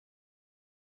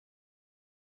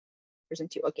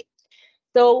present you. Okay.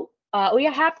 So we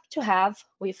are happy to have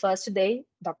with us today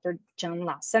Dr. John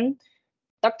Lassen.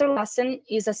 Dr. Lassen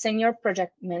is a senior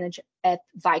project manager at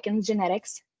Viking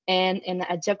Genetics and an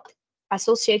adjunct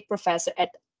associate professor at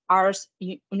Aarhus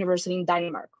University in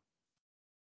Denmark.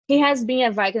 He has been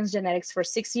at Viking Genetics for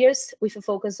 6 years with a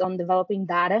focus on developing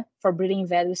data for breeding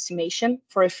value estimation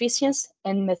for efficiency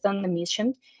and methane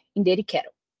emission in dairy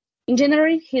cattle. In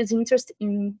general, his interest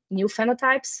in new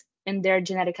phenotypes and their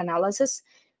genetic analysis,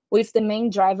 with the main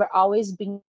driver always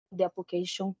being the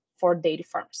application for dairy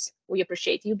farms. We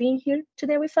appreciate you being here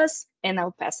today with us, and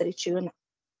I'll pass it to you now.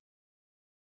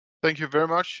 Thank you very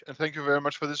much, and thank you very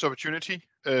much for this opportunity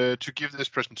to give this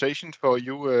presentation for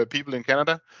you people in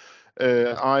Canada.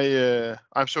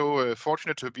 I'm so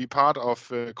fortunate to be part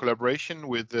of collaboration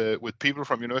with people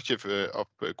from University of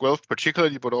Guelph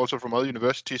particularly, but also from other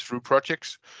universities through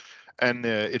projects. And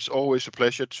it's always a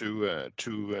pleasure to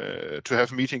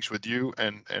have meetings with you,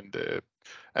 and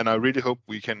I really hope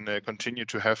we can continue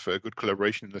to have a good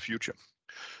collaboration in the future.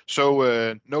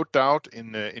 So no doubt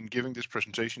in giving this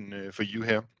presentation for you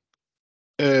here.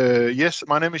 Yes,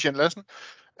 my name is Jan Lassen,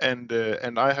 and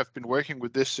I have been working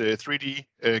with this 3D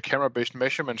camera-based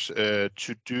measurements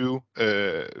to do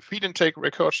feed intake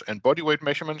records and body weight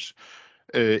measurements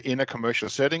in a commercial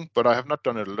setting, but I have not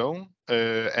done it alone.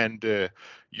 And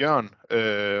Jørn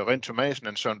Rintomasen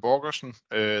and Søren Borgersen,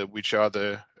 which are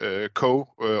the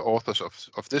co-authors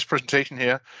of this presentation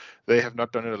here, they have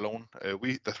not done it alone.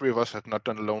 The three of us have not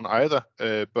done it alone either,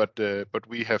 but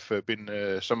we have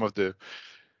been some of the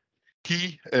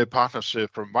key partners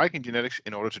from Viking Genetics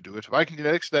in order to do it. Viking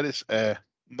Genetics, that is a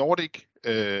Nordic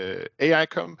AI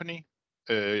company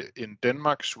in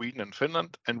Denmark, Sweden, and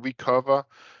Finland, and we cover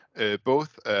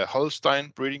both a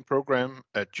Holstein breeding program,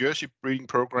 a Jersey breeding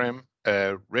program,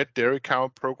 a red dairy cow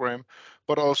program,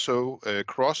 but also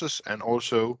crosses and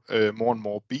also more and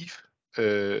more beef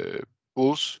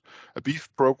bulls, a beef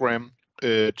program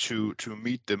to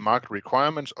meet the market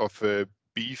requirements of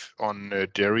beef on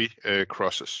dairy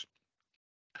crosses.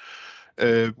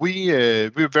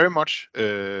 We're very much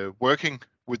working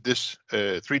with this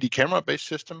 3D camera-based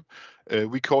system.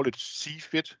 We call it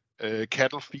CFIT,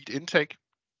 cattle feed intake,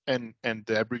 and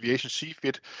the abbreviation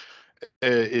CFIT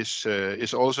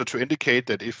is also to indicate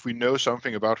that if we know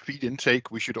something about feed intake,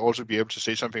 we should also be able to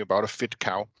say something about a fit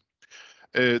cow.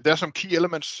 There are some key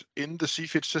elements in the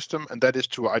CFIT system, and that is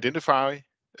to identify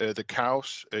the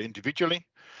cows individually.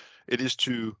 It is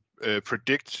to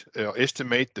predict or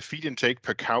estimate the feed intake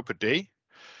per cow per day.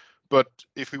 But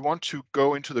if we want to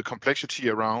go into the complexity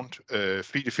around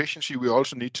feed efficiency, we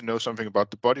also need to know something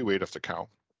about the body weight of the cow.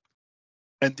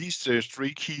 And these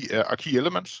three are key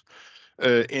elements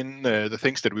in the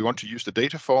things that we want to use the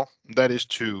data for. That is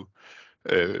to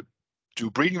do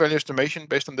breeding value estimation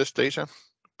based on this data,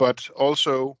 but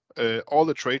also all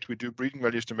the traits we do breeding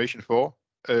value estimation for,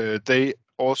 the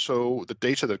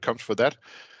data that comes for that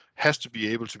has to be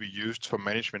able to be used for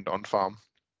management on farm.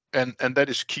 And that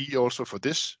is key also for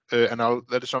this, and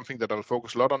that is something that I'll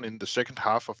focus a lot on in the second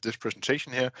half of this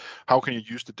presentation here. How can you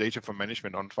use the data for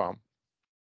management on farm?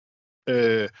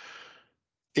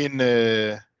 In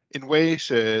ways,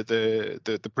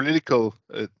 the political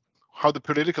how the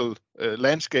political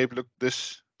landscape look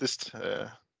this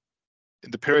in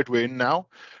the period we're in now,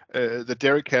 the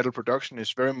dairy cattle production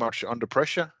is very much under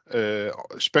pressure,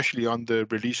 especially on the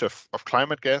release of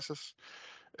climate gases.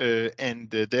 And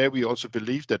there we also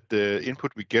believe that the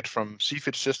input we get from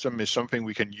CFIT system is something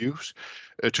we can use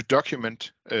to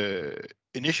document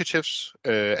initiatives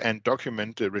and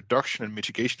document reduction and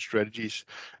mitigation strategies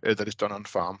that is done on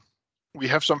farm. We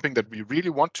have something that we really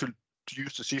want to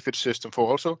use the CFIT system for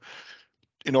also,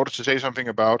 in order to say something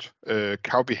about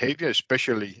cow behavior,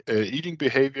 especially eating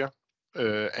behavior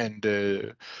and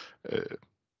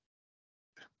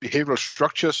behavioral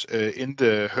structures in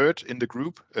the herd, in the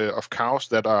group of cows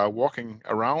that are walking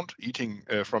around eating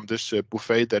from this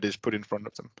buffet that is put in front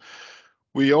of them.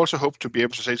 We also hope to be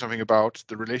able to say something about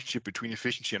the relationship between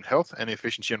efficiency and health and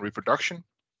efficiency and reproduction,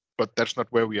 but that's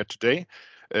not where we are today.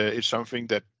 It's something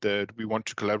that we want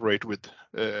to collaborate with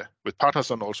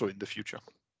partners on also in the future.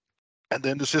 And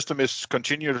then the system is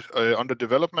continued under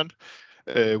development.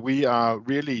 We're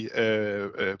really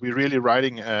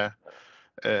riding a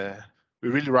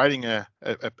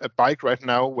bike right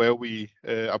now where we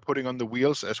are putting on the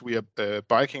wheels as we are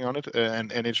biking on it,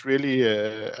 and it's really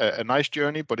a nice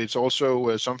journey, but it's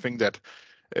also something that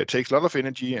takes a lot of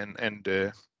energy and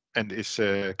is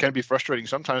can be frustrating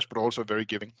sometimes, but also very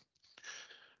giving.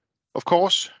 Of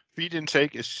course, Feed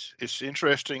intake is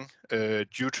interesting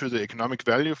due to the economic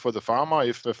value for the farmer.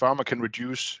 If the farmer can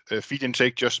reduce feed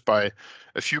intake just by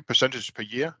a few percentage per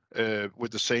year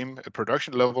with the same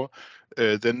production level,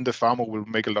 then the farmer will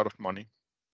make a lot of money.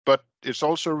 But it's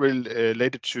also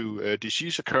related to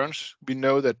disease occurrence. We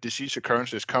know that disease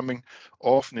occurrence is coming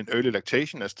often in early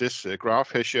lactation, as this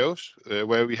graph here shows,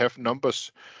 where we have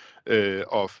numbers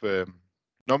of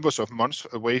months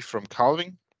away from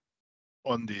calving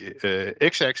on the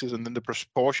x-axis, and then the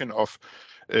proportion of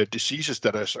diseases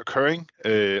that is occurring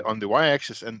on the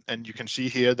y-axis, and you can see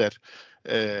here that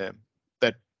the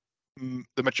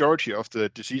majority of the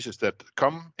diseases that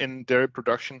come in dairy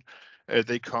production,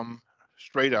 they come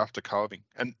straight after calving,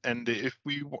 and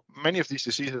many of these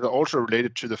diseases are also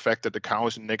related to the fact that the cow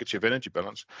is in negative energy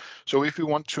balance. So if we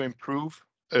want to improve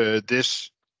this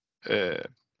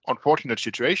unfortunate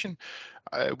situation,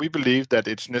 we believe that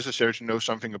it's necessary to know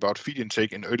something about feed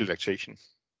intake in early lactation.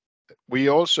 We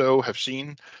also have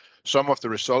seen some of the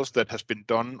results that has been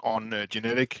done on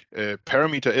genetic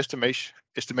parameter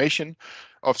estimation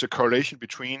of the correlation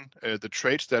between the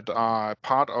traits that are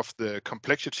part of the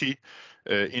complexity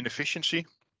inefficiency,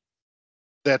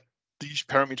 that these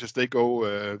parameters, they go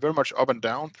very much up and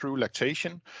down through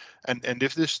lactation, and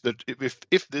if this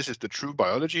is the true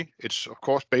biology, it's of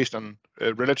course based on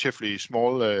relatively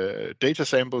small data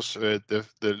samples.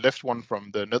 The left one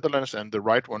from the Netherlands and the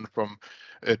right one from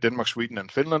Denmark, Sweden,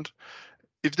 and Finland.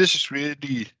 If this is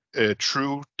really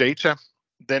true data,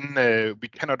 then we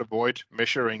cannot avoid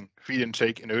measuring feed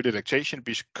intake in early lactation,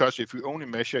 because if we only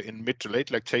measure in mid to late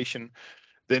lactation,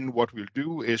 then what we'll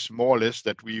do is more or less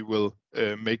that we will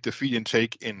make the feed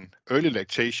intake in early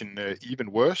lactation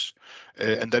even worse,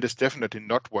 and that is definitely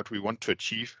not what we want to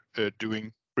achieve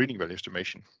doing breeding value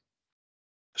estimation.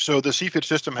 So the CFIT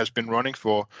system has been running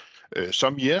for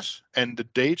some years, and the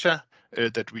data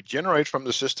that we generate from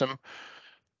the system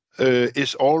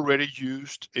is already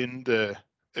used in the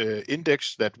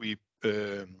index that we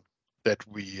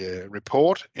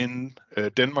report in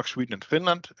Denmark, Sweden, and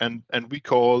Finland, and we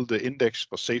call the index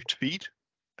for safe feed.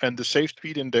 And the safe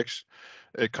feed index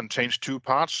contains two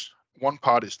parts. One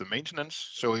part is the maintenance.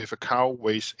 So if a cow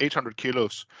weighs 800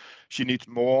 kilos, she needs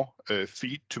more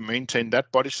feed to maintain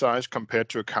that body size compared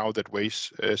to a cow that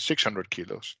weighs 600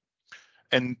 kilos.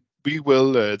 And we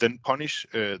will then punish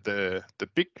the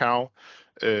big cow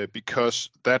because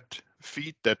that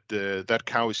feed that that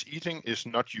cow is eating is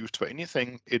not used for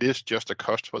anything. It is just a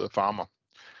cost for the farmer,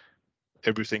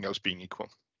 everything else being equal.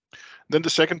 Then the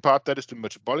second part, that is the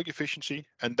metabolic efficiency,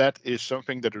 and that is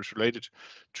something that is related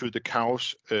to the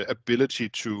cow's ability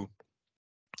to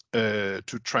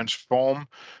transform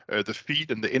the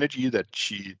feed and the energy that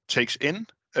she takes in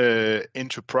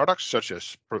into products such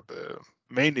as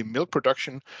mainly milk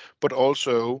production, but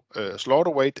also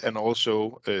slaughter weight and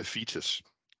also fetus.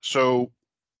 So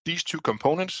these two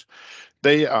components,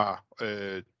 they are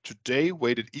today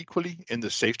weighted equally in the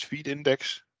safe feed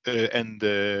index, and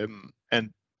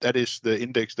that is the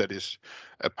index that is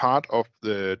a part of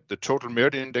the total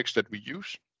merit index that we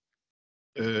use,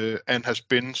 and has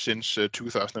been since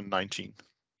 2019.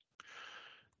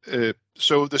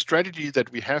 So the strategy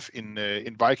that we have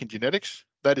in Viking Genetics,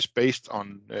 that is based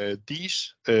on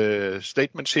these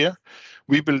statements here.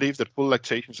 We believe that full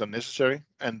lactations are necessary,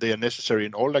 and they are necessary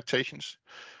in all lactations.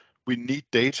 We need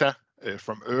data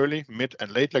from early, mid,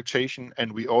 and late lactation,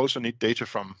 and we also need data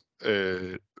from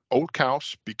old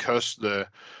cows, because the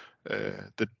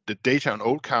data on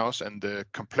old cows and the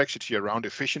complexity around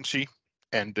efficiency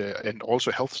and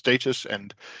also health status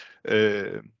and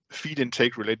feed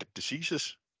intake related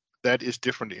diseases, that is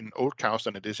different in old cows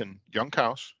than it is in young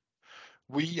cows.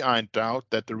 We are in doubt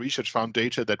that the research farm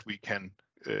data that we can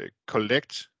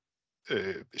collect,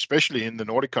 especially in the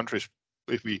Nordic countries,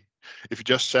 if we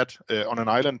just sat on an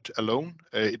island alone,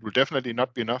 it will definitely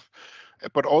not be enough.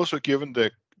 But also given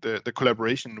the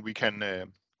collaboration we can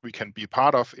be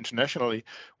part of internationally,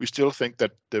 we still think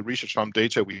that the research farm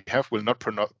data we have will not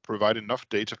provide enough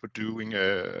data for doing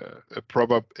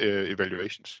proper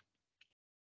evaluations.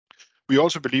 We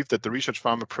also believe that the research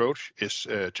farm approach is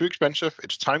too expensive,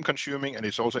 it's time consuming, and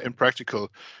it's also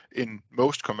impractical in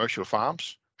most commercial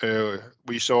farms.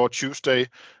 We saw Tuesday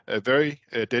a very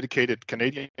dedicated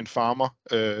Canadian farmer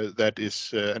that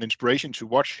is an inspiration to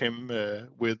watch him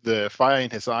with the fire in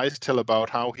his eyes tell about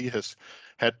how he has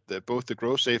had both the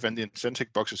grow safe and the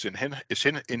incentive boxes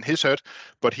in his herd,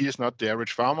 but he is not the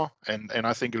average farmer, and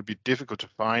I think it'll be difficult to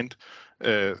find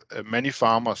many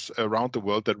farmers around the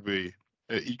world that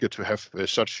eager to have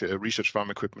such research farm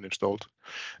equipment installed.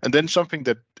 And then something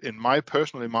that in my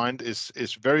personal mind is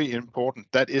very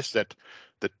important, that is that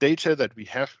the data that we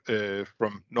have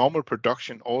from normal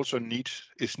production also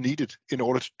is needed in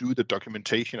order to do the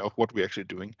documentation of what we're actually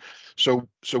doing. So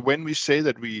when we say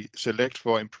that we select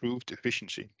for improved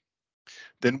efficiency,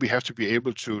 then we have to be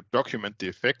able to document the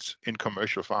effects in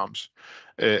commercial farms.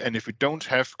 And if we don't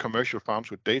have commercial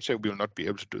farms with data, we will not be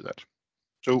able to do that.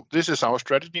 So this is our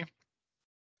strategy.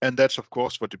 And that's, of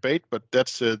course, for debate, but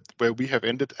that's where we have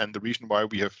ended and the reason why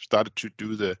we have started to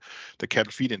do the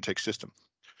cattle feed intake system.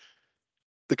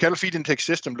 The cattle feed intake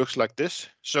system looks like this.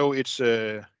 So it's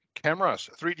cameras,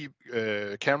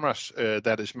 3D cameras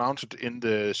that is mounted in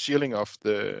the ceiling of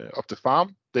the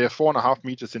farm. They are 4.5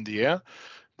 meters in the air.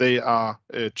 They are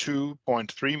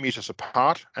 2.3 meters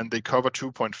apart, and they cover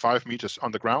 2.5 meters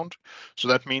on the ground. So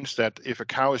that means that if a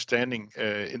cow is standing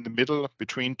in the middle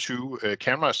between two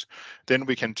cameras, then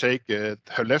we can take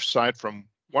her left side from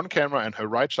one camera and her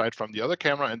right side from the other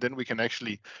camera, and then we can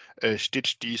actually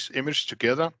stitch these images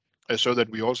together so that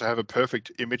we also have a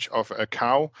perfect image of a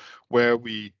cow where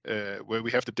we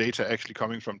have the data actually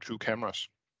coming from two cameras.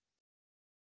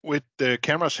 With the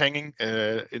cameras hanging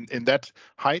in that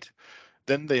height,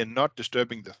 then they are not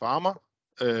disturbing the farmer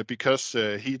because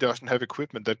he doesn't have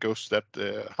equipment that goes that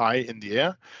high in the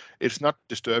air. It's not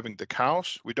disturbing the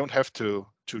cows. We don't have to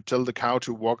tell the cow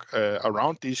to walk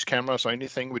around these cameras or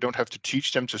anything. We don't have to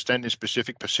teach them to stand in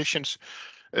specific positions.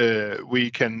 We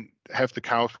can have the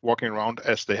cows walking around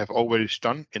as they have always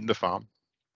done in the farm.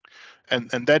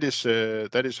 And that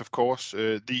is of course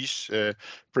these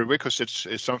prerequisites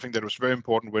is something that was very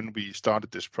important when we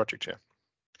started this project here.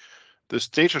 The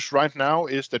status right now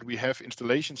is that we have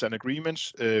installations and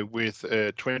agreements with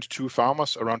 22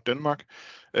 farmers around Denmark.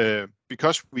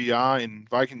 Because we are in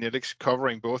Viking Genetics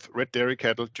covering both red dairy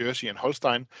cattle, Jersey and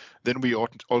Holstein, then we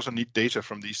also need data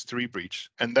from these three breeds.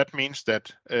 And that means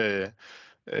that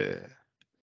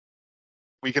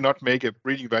we cannot make a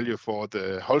breeding value for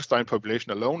the Holstein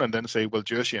population alone and then say, well,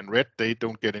 Jersey and red, they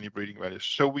don't get any breeding values.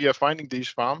 So we are finding these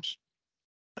farms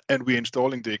and we're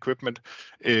installing the equipment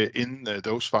in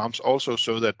those farms also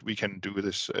so that we can do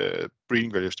this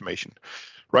breeding value estimation.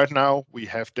 Right now, we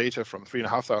have data from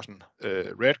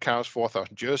 3,500 red cows,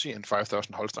 4,000 Jersey, and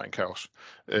 5,000 Holstein cows.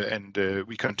 And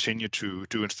we continue to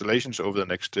do installations over the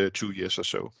next 2 years or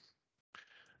so.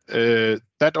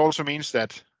 That also means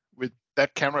that with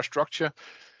that camera structure,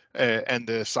 and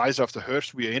the size of the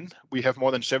herds we are in, we have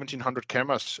more than 1,700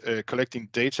 cameras collecting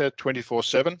data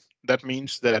 24/7. That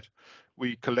means that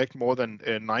we collect more than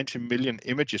 90 million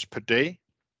images per day,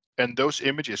 and those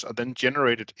images are then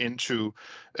generated into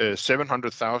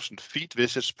 700,000 feed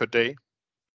visits per day.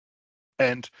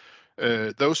 And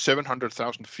those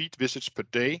 700,000 feed visits per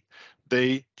day,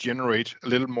 they generate a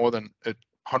little more than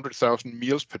 100,000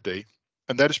 meals per day.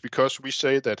 And that is because we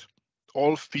say that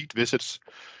all feed visits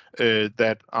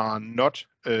that are not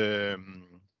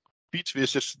feed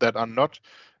visits that are not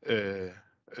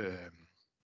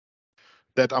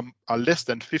that are less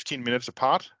than 15 minutes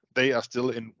apart, they are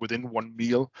still within one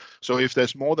meal. So if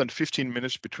there's more than 15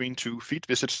 minutes between two feed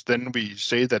visits, then we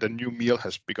say that a new meal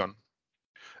has begun.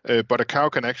 But a cow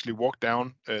can actually walk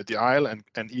down the aisle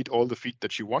and eat all the feed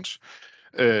that she wants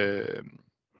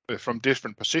from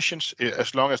different positions,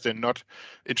 as long as they're not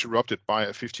interrupted by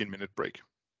a 15-minute break.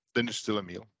 Then it's still a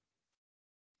meal.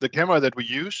 The camera that we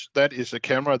use, that is a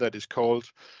camera that is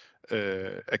called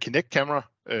a Kinect camera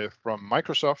from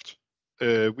Microsoft.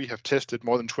 We have tested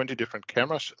more than 20 different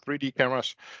cameras, 3D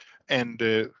cameras, and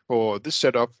for this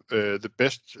setup, the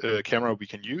best camera we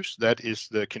can use, that is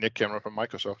the Kinect camera from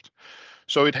Microsoft.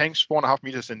 So it hangs 4.5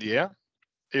 meters in the air.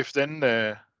 If then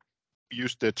we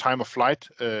use the time of flight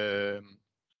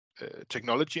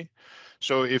technology,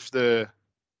 so if the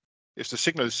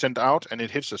signal is sent out and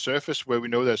it hits the surface where we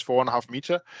know there's 4.5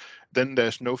 meters, then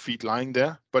there's no feed lying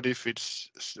there. But if it's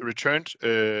returned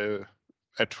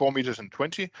at 4 meters and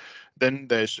 20, then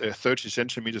there's 30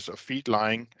 centimeters of feed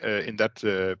lying in that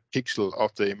pixel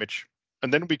of the image.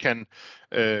 And then we can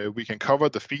cover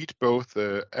the feed both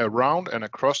around and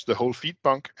across the whole feed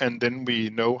bunk, and then we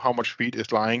know how much feed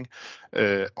is lying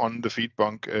on the feed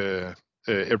bunk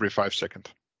every 5 seconds.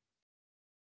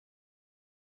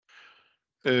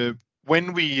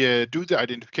 When we do the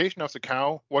identification of the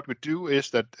cow, what we do is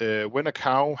that when a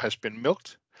cow has been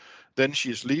milked, then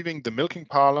she is leaving the milking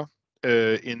parlor.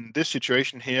 In this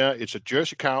situation here, it's a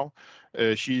Jersey cow.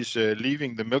 She's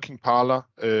leaving the milking parlor,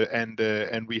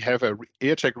 and we have a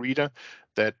ear tag reader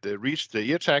that reads the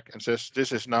ear tag and says,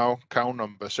 this is now cow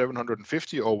number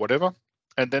 750 or whatever.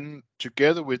 And then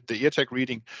together with the ear tag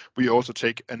reading, we also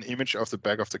take an image of the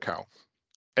back of the cow.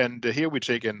 And here we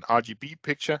take an RGB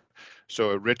picture,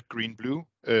 so a red, green, blue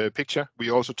picture.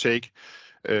 We also take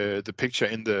the picture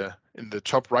in the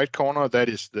top right corner. That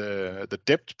is the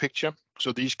depth picture.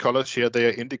 So these colors here, they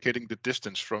are indicating the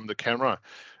distance from the camera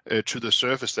to the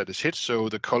surface that is hit. So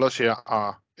the colors here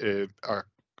are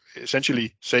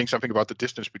essentially saying something about the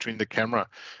distance between the camera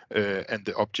and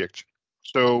the object.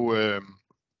 So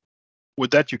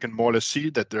with that, you can more or less see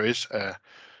that there is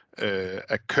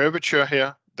a curvature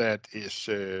here that is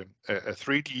a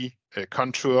 3D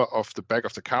contour of the back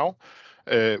of the cow.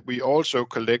 We also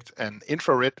collect an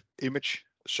infrared image.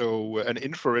 So an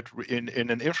infrared in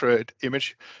an infrared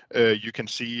image, you can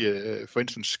see, for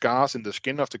instance, scars in the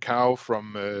skin of the cow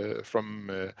from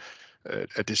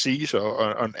a disease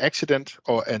or an accident,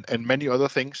 and many other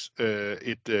things.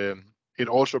 It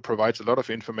also provides a lot of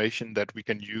information that we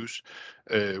can use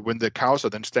when the cows are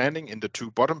then standing. In the two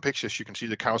bottom pictures, you can see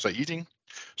the cows are eating.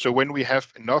 So when we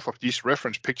have enough of these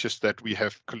reference pictures that we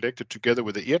have collected together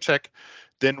with the ear tag,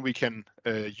 then we can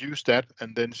use that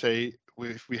and then say,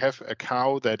 if we have a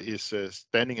cow that is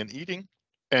standing and eating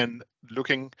and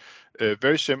looking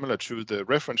very similar to the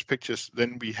reference pictures,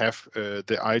 then we have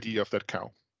the ID of that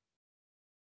cow.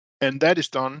 And that is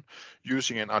done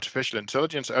using an artificial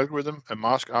intelligence algorithm, a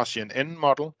mask RCNN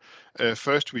model.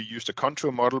 First, we used a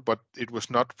contour model, but it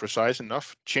was not precise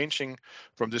enough. Changing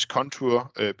from this contour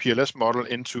PLS model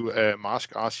into a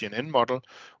mask RCNN model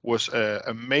was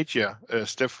a major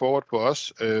step forward for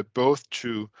us, both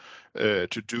to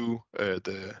do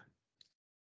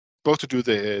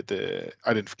the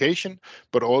identification,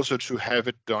 but also to have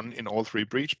it done in all three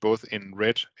breeds, both in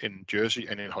red, in Jersey,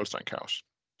 and in Holstein cows.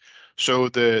 So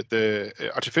the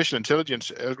artificial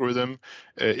intelligence algorithm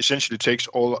essentially takes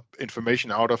all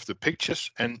information out of the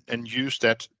pictures and use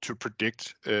that to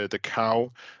predict the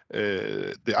cow,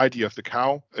 the ID of the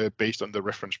cow based on the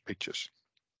reference pictures.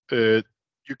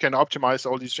 You can optimize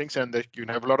all these things, and you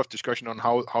can have a lot of discussion on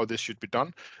how this should be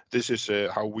done. This is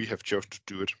how we have chosen to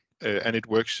do it, and it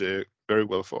works very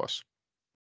well for us.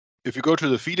 If you go to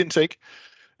the feed intake,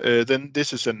 then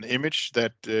this is an image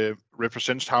that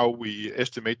represents how we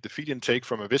estimate the feed intake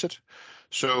from a visit.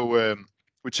 So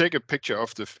we take a picture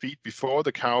of the feed before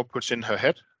the cow puts in her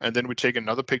head, and then we take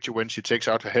another picture when she takes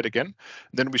out her head again.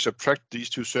 Then we subtract these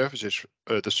two surfaces,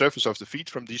 the surface of the feed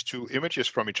from these two images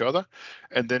from each other,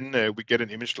 and then we get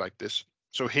an image like this.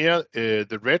 So here,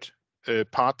 the red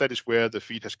part, that is where the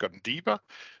feed has gotten deeper.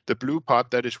 The blue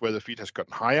part, that is where the feed has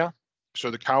gotten higher. So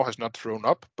the cow has not thrown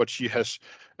up, but she has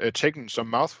taken some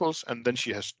mouthfuls, and then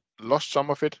she has lost some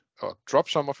of it or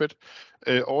dropped some of it,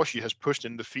 or she has pushed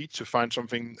in the feed to find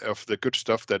something of the good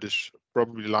stuff that is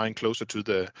probably lying closer to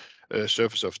the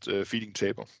surface of the feeding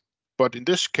table. But in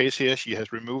this case here, she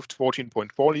has removed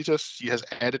 14.4 liters. She has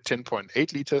added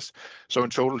 10.8 liters. So in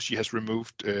total, she has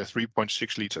removed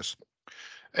 3.6 liters.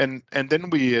 And then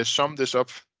we sum this up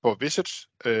for visits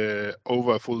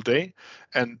over a full day.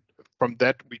 And from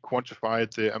that, we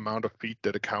quantify the amount of feed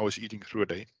that a cow is eating through a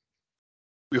day.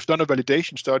 We've done a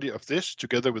validation study of this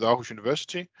together with Aarhus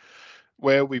University,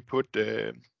 where we put,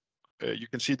 you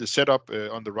can see the setup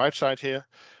on the right side here,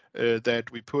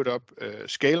 that we put up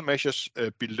scale measures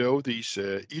below these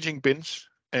eating bins.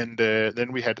 And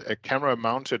then we had a camera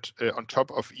mounted on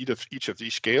top of each of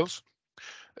these scales.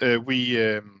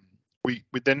 We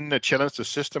then challenged the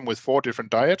system with 4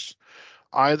 different diets,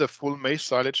 either full maize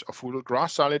silage or full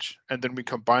grass silage, and then we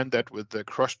combine that with the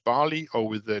crushed barley or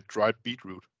with the dried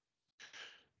beetroot.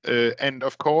 And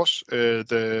of course,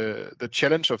 the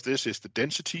challenge of this is the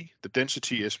density. The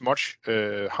density is much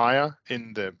higher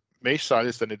in the maize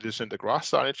silage than it is in the grass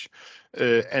silage,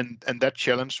 and that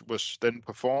challenge was then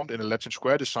performed in a Latin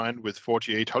square design with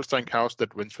 48 Holstein cows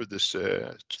that went through this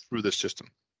system.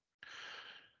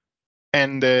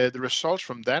 And the results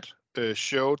from that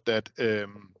showed that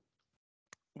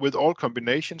with all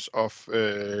combinations of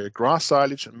grass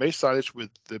silage and maize silage with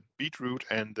the beetroot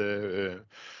and the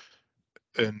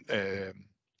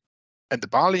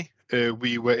barley,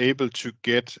 we were able to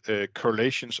get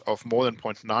correlations of more than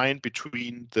 0.9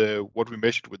 between what we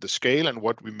measured with the scale and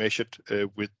what we measured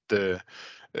with the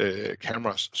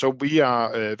cameras. So we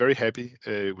are very happy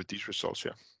with these results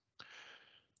here.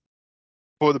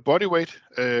 For the body weight,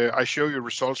 I show you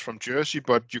results from Jersey,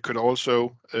 but you could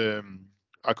also,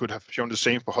 I could have shown the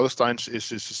same for Holsteins.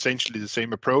 It's essentially the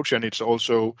same approach, and it's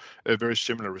also very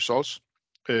similar results.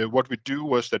 What we do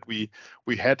was that we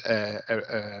had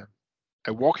a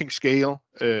walking scale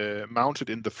mounted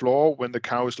in the floor when the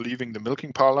cow is leaving the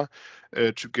milking parlor,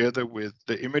 together with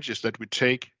the images that we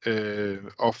take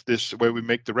of this, where we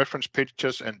make the reference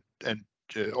pictures and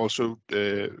also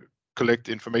collect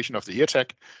information of the ear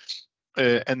tag.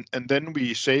 and then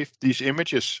we save these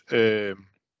images,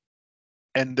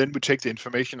 and then we take the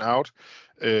information out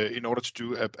in order to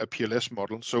do a PLS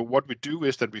model. So what we do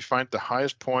is that we find the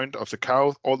highest point of the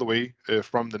cow all the way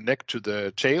from the neck to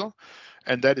the tail,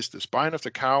 and that is the spine of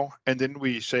the cow. And then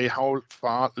we say how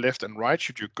far left and right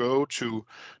should you go to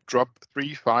drop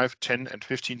 3, 5, 10, and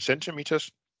 15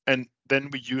 centimeters. And then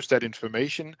we use that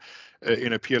information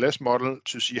in a PLS model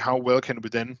to see how well can we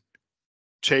then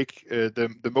take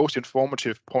the most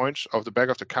informative points of the back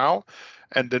of the cow,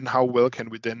 and then how well can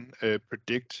we then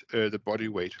predict the body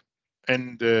weight.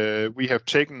 And we have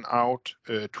taken out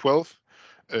 12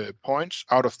 points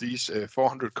out of these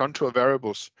 400 contour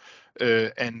variables,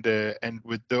 and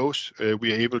with those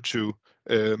we are able to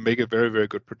make a very, very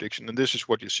good prediction. And this is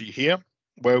what you see here,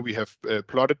 where we have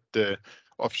plotted the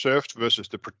observed versus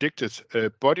the predicted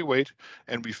body weight,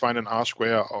 and we find an R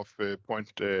square of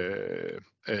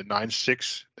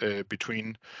 0.96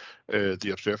 between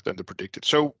the observed and the predicted.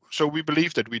 So we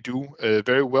believe that we do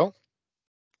very well.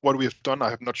 What we have done,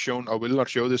 I have not shown, I will not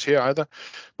show this here either,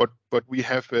 but we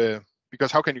have,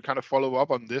 because how can you kind of follow up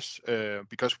on this?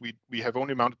 Because we have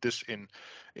only mounted this in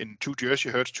 2 Jersey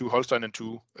herds, 2 Holstein, and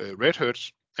 2 red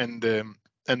herds, and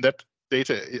that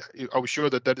data, are we sure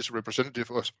that that is representative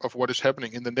of what is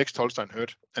happening in the next Holstein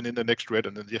herd and in the next red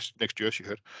and the next Jersey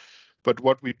herd? But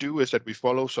what we do is that we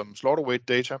follow some slaughter weight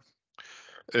data,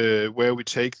 where we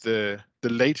take the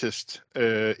latest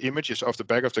images of the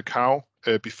back of the cow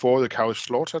before the cow is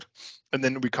slaughtered, and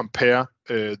then we compare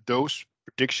those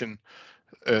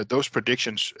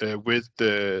predictions with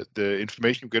the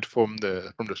information we get from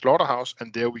the slaughterhouse,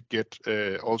 and there we get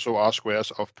also R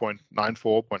squares of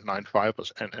 0.94,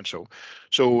 0.95, and so.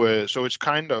 So it's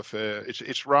kind of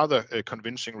it's rather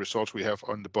convincing results we have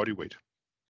on the body weight.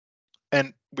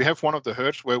 And we have one of the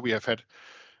herds where we have had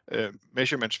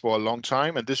measurements for a long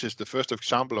time, and this is the first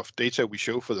example of data we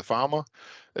show for the farmer.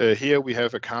 Here we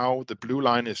have a cow. The blue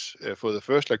line is for the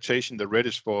first lactation, the red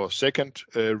is for second,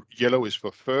 yellow is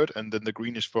for third, and then the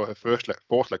green is for her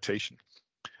fourth lactation.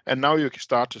 And now you can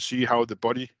start to see how the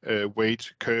body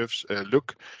weight curves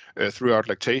look throughout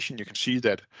lactation. You can see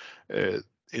that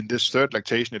in this third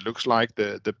lactation, it looks like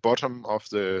the bottom of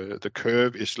the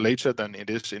curve is later than it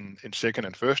is in second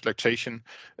and first lactation.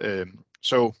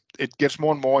 So it gets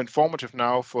more and more informative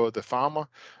now for the farmer,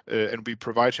 and we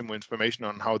provide him with information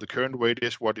on how the current weight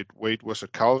is, what its weight was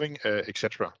at calving,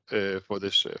 etc. For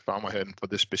this farmer head and for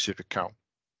this specific cow.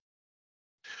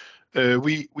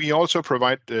 We also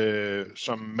provide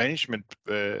some management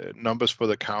numbers for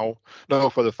the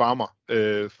farmer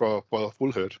for a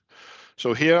full herd.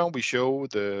 So here we show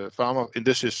the farmer, and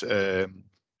this is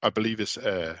I believe is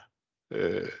a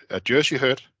Jersey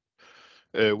herd,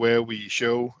 where we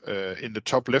show in the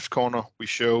top left corner, we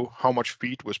show how much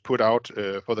feed was put out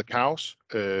for the cows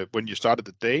when you started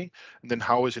the day, and then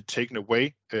how is it taken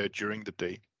away during the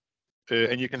day.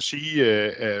 And you can see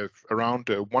around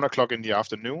 1 o'clock in the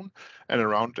afternoon and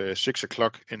around 6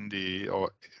 o'clock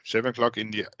or 7 o'clock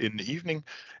in the evening,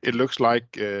 it looks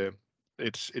like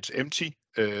it's empty.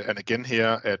 And again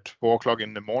here at 4 o'clock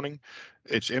in the morning,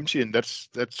 it's empty, and that's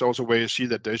also where you see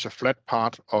that there's a flat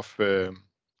part of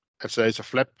there's a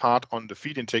flat part on the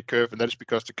feed intake curve, and that is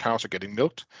because the cows are getting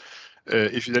milked.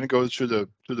 If you then go to the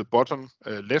bottom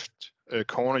left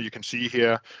corner, you can see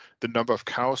here the number of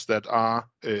cows that are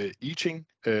eating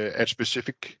at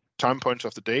specific time points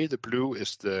of the day. The blue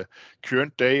is the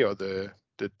current day, or the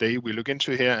day we look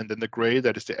into here, and then the gray,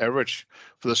 that is the average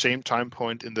for the same time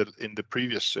point in the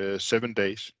previous 7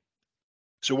 days.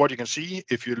 So what you can see,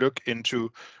 if you look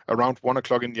into around 1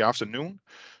 o'clock in the afternoon,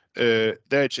 there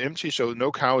it's empty, so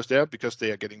no cow is there because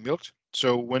they are getting milked.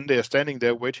 So when they are standing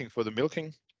there waiting for the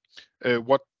milking,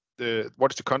 what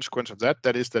is the consequence of that?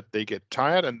 That is that they get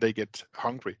tired and they get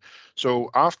hungry. So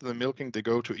after the milking, they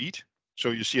go to eat. So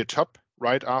you see a top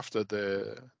right after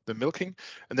the milking,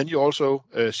 and then you also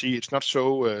see it's not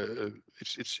so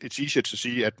it's easier to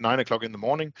see at 9 o'clock in the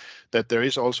morning that there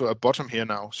is also a bottom here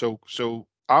now. So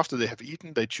after they have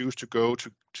eaten, they choose to go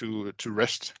to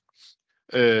rest,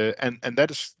 and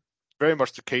that is very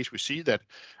much the case. We see that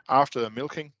after the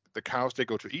milking, the cows, they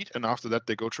go to eat, and after that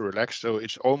they go to relax. So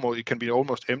it can be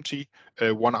almost empty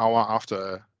 1 hour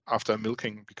after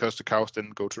milking, because the cows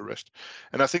then go to rest.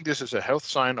 And I think this is a health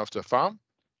sign of the farm.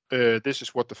 This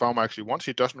is what the farmer actually wants.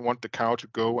 He doesn't want the cow to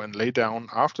go and lay down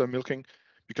after milking,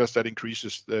 because that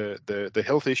increases the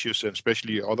health issues, and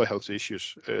especially other health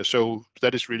issues. So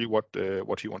that is really what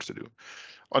he wants to do.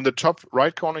 On the top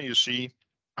right corner, you see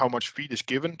how much feed is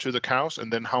given to the cows,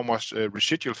 and then how much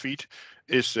residual feed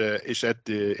is at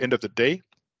the end of the day.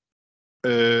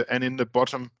 And in the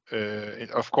bottom,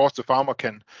 of course, the farmer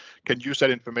can use that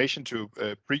information to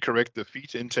pre-correct the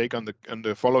feed intake on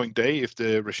the following day. If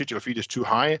the residual feed is too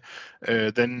high,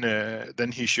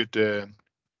 then he should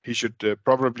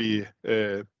probably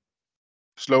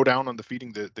slow down on the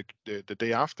feeding the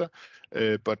day after.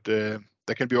 But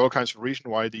there can be all kinds of reasons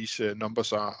why these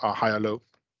numbers are high or low.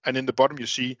 And in the bottom, you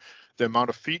see the amount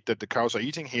of feed that the cows are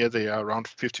eating here. They are around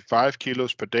 55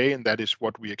 kilos per day, and that is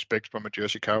what we expect from a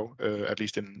Jersey cow, at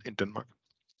least in Denmark.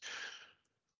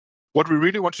 What we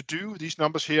really want to do, these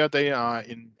numbers here, they are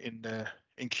in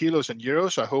kilos and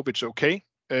euros. I hope it's okay.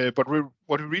 But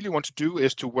what we really want to do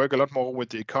is to work a lot more with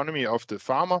the economy of the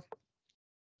farmer.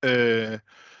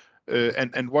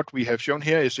 And what we have shown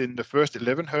here is in the first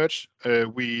 11 herds,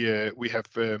 we have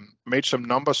made some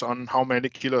numbers on how many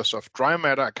kilos of dry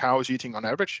matter a cow is eating on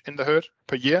average in the herd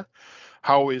per year.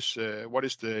 What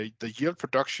is the yield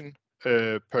production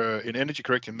in energy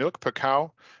corrected milk per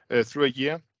cow through a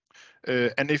year?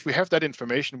 And if we have that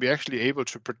information, we're actually able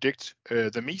to predict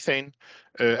the methane,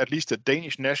 at least the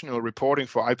Danish national reporting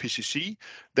for IPCC,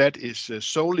 that is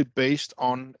solely based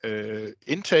on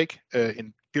intake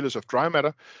in kilos of dry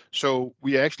matter. So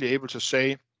we are actually able to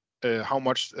say how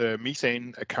much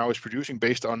methane a cow is producing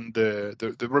based on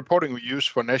the reporting we use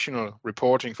for national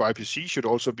reporting for IPCC should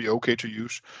also be okay to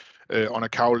use on a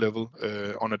cow level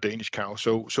on a Danish cow.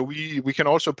 So we can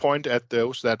also point at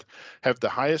those that have the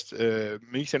highest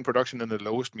methane production and the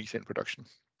lowest methane production.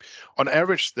 On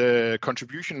average, the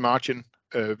contribution margin,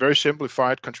 very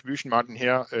simplified contribution margin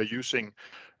here, using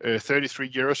 33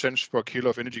 euro cents for a kilo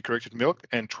of energy corrected milk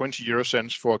and 20 euro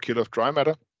cents for a kilo of dry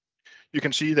matter. You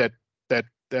can see that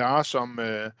there are some,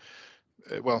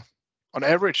 well, on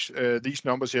average, these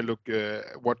numbers here look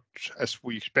as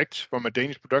we expect from a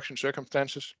Danish production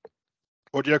circumstances.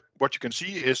 What you can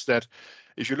see is that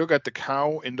if you look at the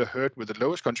cow in the herd with the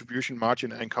lowest contribution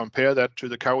margin and compare that to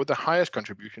the cow with the highest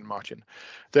contribution margin,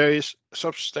 there is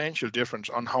substantial difference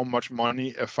on how much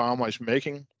money a farmer is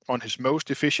making on his most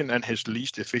efficient and his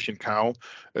least efficient cow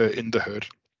in the herd.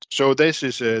 So this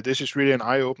is really an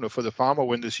eye-opener for the farmer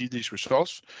when they see these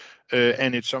results,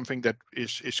 and it's something that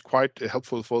is quite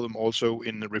helpful for them also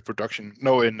in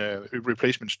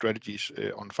replacement strategies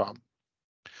on farm.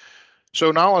 So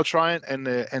now I'll try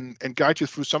and guide you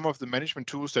through some of the management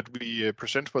tools that we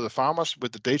present for the farmers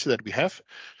with the data that we have.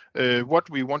 What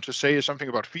we want to say is something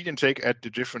about feed intake at the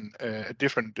different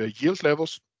yield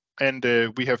levels, and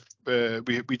we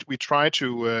try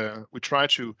to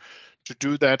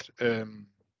do that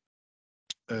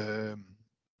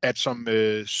at some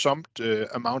summed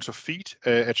amounts of feed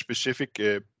at specific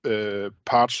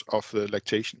parts of the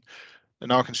lactation. And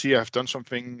now I can see I've done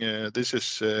something. This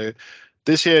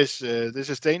is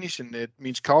Danish, and it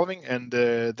means calving, and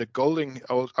the golding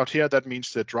out here, that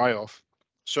means the dry off.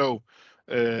 So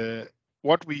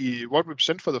what we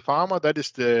present for the farmer, that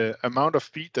is the amount of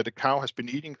feed that the cow has been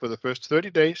eating for the first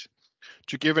 30 days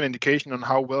to give an indication on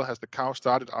how well has the cow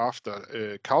started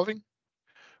after calving.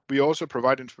 We also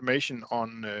provide information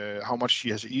on how much she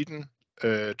has eaten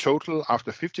total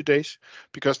after 50 days,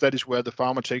 because that is where the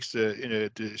farmer takes the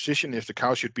decision if the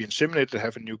cow should be inseminated to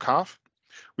have a new calf.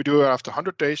 We do it after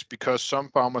 100 days because some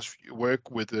farmers work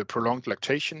with prolonged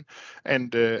lactation, and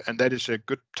that is a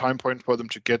good time point for them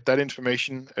to get that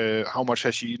information. How much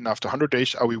has she eaten after 100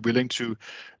 days? Are we willing to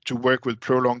work with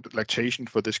prolonged lactation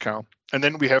for this cow? And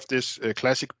then we have this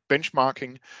classic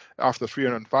benchmarking after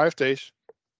 305 days,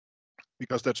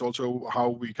 because that's also how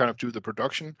we kind of do the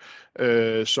production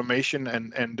summation,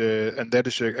 and that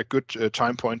is a good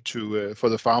time point for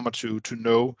the farmer to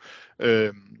know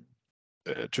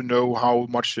how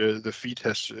much the feed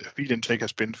intake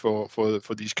has been for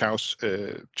these cows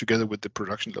together with the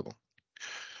production level.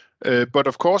 But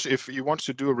of course, if you want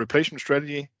to do a replacement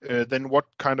strategy, then what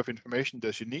kind of information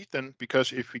does he need then?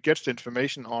 Because if he gets the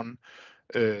information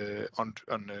if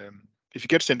he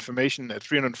gets the information at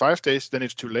 305 days, then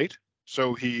it's too late.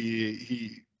 So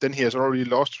he has already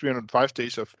lost 305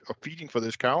 days of feeding for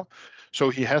this cow. So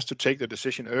he has to take the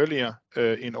decision earlier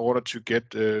in order to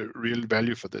get real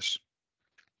value for this.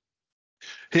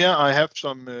 Here I have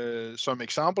some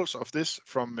examples of this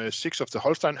from 6 of the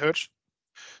Holstein herds.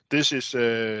 This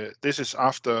is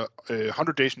after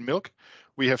 100 days in milk.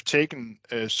 We have taken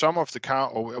we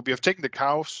have taken the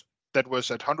cows that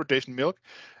was at 100 days in milk,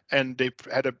 and they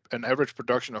had an average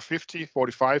production of 50,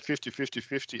 45, 50, 50,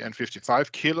 50, and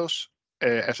 55 kilos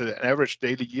as an average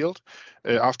daily yield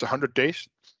after 100 days.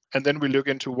 And then we look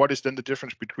into what is then the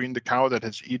difference between the cow that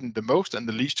has eaten the most and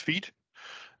the least feed.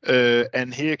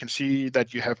 And here you can see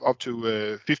that you have up to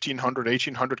 1,500,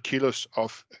 1,800 kilos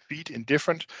of feed in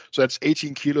different. So that's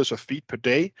 18 kilos of feed per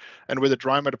day. And with a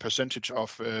dry matter percentage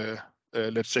of,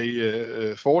 let's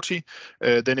say, 40,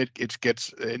 then it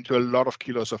gets into a lot of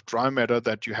kilos of dry matter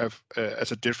that you have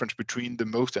as a difference between the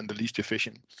most and the least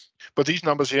efficient. But these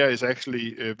numbers here is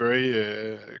actually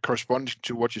very corresponding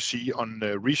to what you see on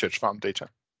research farm data.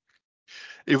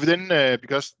 If then,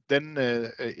 because then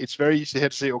it's very easy here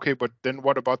to say, okay, but then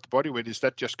what about the body weight? Is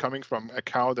that just coming from a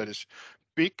cow that is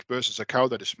big versus a cow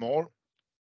that is small?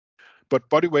 But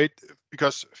body weight,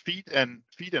 because feed and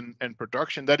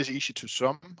production, that is easy to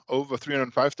sum over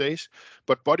 305 days.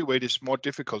 But body weight is more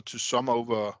difficult to sum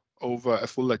over a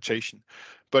full lactation.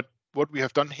 But what we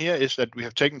have done here is that we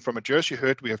have taken from a Jersey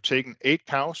herd, we have taken 8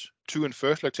 cows, 2 in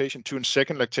first lactation, 2 in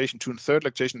second lactation, 2 in third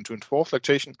lactation, and 2 in fourth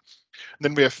lactation.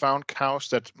 Then we have found cows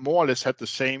that more or less had the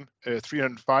same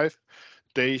 305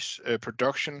 days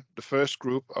production. The first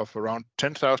group of around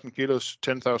 10,000 kilos,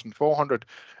 10,400,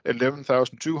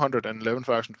 11,200, and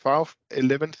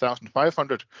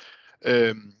 11,500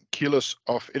 kilos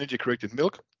of energy-corrected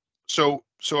milk. So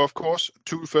of course,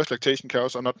 2 first lactation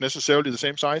cows are not necessarily the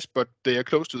same size, but they are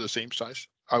close to the same size,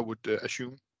 I would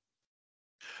assume.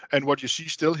 And what you see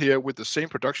still here with the same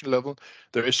production level,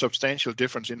 there is substantial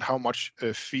difference in how much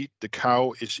feed the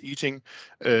cow is eating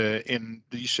in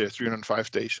these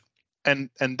 305 days. And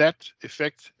that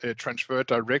effect transferred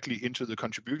directly into the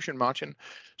contribution margin.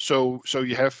 So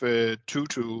you have 200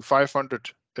 to 500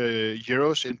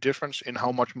 euros in difference in how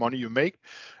much money you make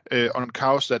on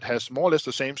cows that has more or less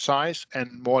the same size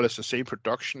and more or less the same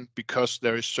production, because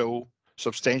there is so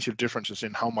substantial differences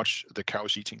in how much the cow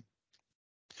is eating.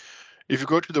 If you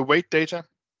go to the weight data,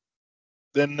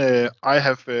 then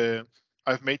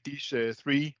I've made these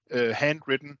 3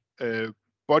 handwritten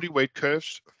body weight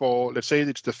curves for, let's say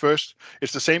it's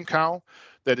the same cow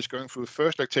that is going through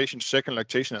first lactation, second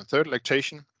lactation, and third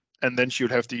lactation, and then she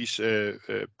would have these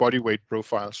body weight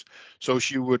profiles. So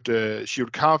she would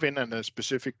carve in a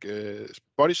specific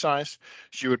body size.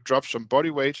 She would drop some body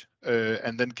weight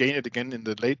and then gain it again in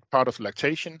the late part of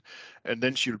lactation, and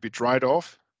then she would be dried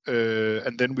off.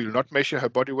 And then we will not measure her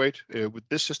body weight with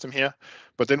this system here,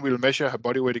 but then we'll measure her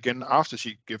body weight again after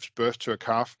she gives birth to a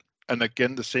calf. And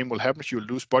again, the same will happen. She will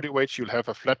lose body weight. She'll have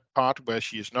a flat part where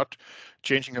she is not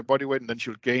changing her body weight, and then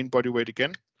she'll gain body weight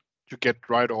again to get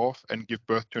dried off and give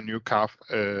birth to a new calf,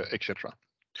 etc.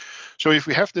 So if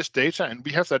we have this data, and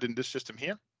we have that in this system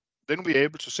here, then we're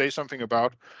able to say something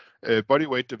about body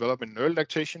weight development in early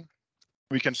lactation.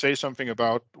 We can say something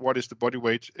about what is the body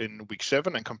weight in week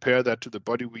 7 and compare that to the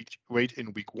body weight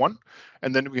in week 1.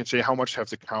 And then we can say how much have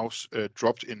the cows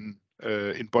dropped in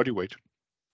body weight.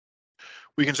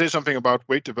 We can say something about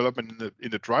weight development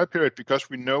in the dry period, because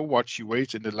we know what she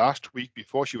weighed in the last week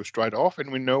before she was dried off,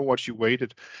 and we know what she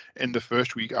weighed in the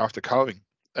first week after calving.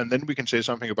 And then we can say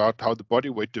something about how the body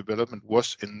weight development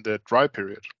was in the dry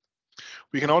period.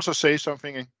 We can also say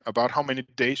something about how many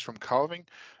days from calving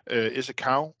is a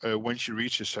cow when she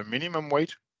reaches her minimum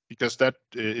weight, because that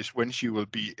is when she will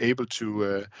be able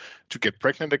to get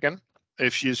pregnant again.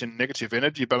 If she is in negative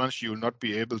energy balance, she will not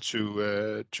be able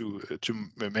to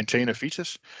maintain a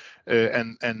fetus,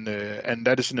 and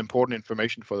that is an important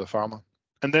information for the farmer.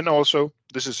 And then also,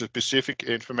 this is a specific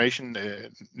information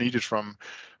needed from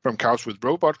cows with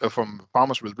from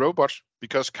farmers with robots,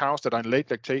 because cows that are in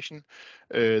late lactation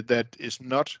that is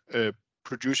not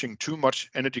producing too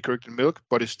much energy-corrected milk,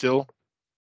 but is still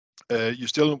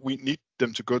we need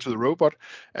them to go to the robot,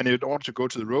 and in order to go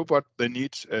to the robot, they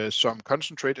need some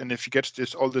concentrate. And if she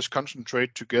gets all this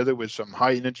concentrate together with some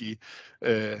high energy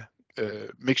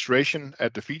mixed ration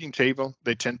at the feeding table,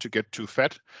 they tend to get too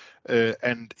fat.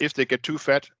 And if they get too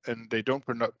fat and they don't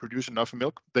produce enough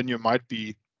milk, then you might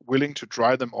be willing to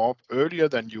dry them off earlier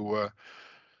than you were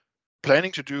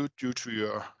planning to do due to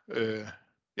your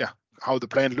how the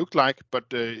plan looked like,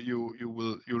 but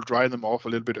you'll dry them off a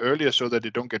little bit earlier so that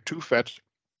they don't get too fat,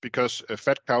 because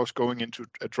fat cows going into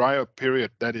a drier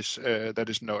period, that is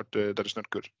not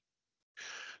good.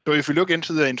 So if we look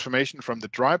into the information from the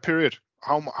dry period,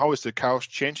 how is the cows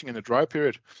changing in the dry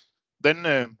period,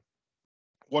 then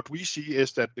what we see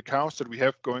is that the cows that we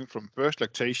have going from first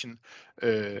lactation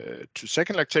to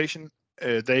second lactation,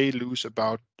 they lose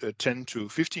about 10 to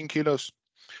 15 kilos.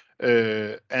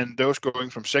 And those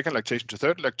going from second lactation to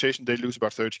third lactation, they lose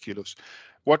about 30 kilos.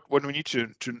 What we need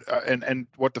and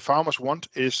what the farmers want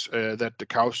is that the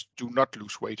cows do not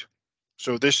lose weight.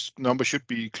 So this number should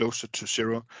be closer to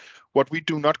 0. What we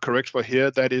do not correct for here,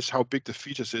 that is how big the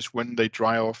fetus is when they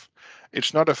dry off.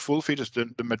 It's not a full fetus.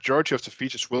 The majority of the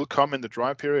fetus will come in the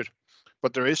dry period,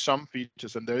 but there is some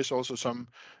features, and there is also some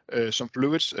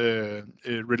fluids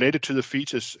related to the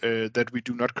features that we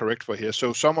do not correct for here.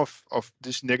 So some of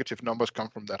these negative numbers come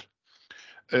from that.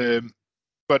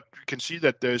 But you can see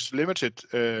that there's limited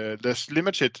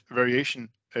variation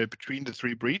between the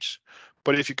three breeds.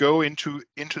 But if you go into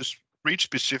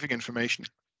breed-specific information,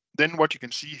 then what you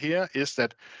can see here is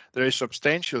that there is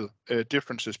substantial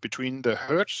differences between the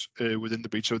herds within the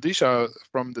breed. So these are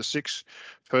from the 6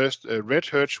 first red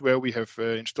herds where we have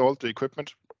installed the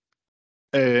equipment.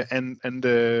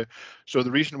 So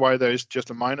the reason why there is just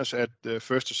a minus at the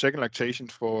first to second lactation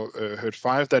for herd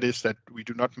 5, that is that we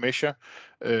do not measure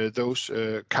those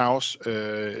cows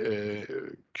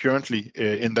currently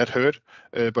in that herd,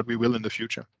 but we will in the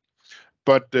future.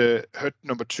 But herd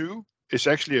number 2 is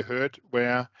actually a herd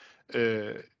where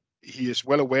he is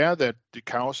well aware that the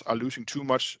cows are losing too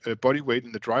much body weight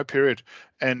in the dry period,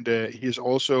 and he is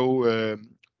also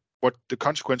what the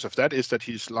consequence of that is that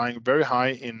he's lying very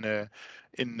high in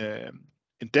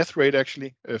death rate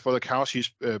actually for the cows. He's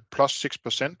plus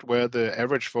 6%, where the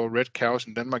average for red cows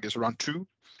in Denmark is around 2.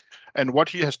 And what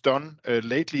he has done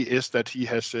lately is that he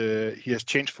has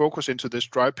changed focus into this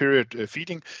dry period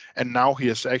feeding, and now he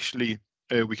has actually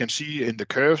we can see in the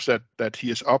curves that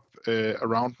he is up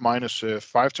around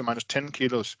 -5 to -10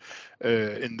 kilos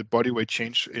in the body weight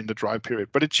change in the dry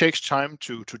period. But it takes time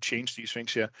to change these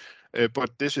things here.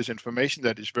 But this is information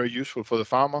that is very useful for the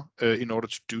farmer in order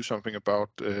to do something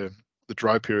about the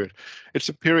dry period. It's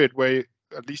a period where,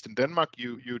 at least in Denmark,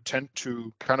 you tend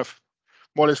to kind of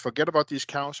more or less forget about these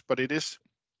cows, but it is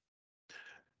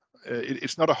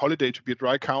it's not a holiday to be a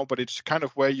dry cow, but it's kind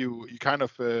of where you kind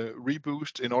of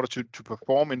reboost in order to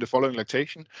perform in the following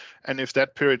lactation. And if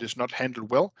that period is not handled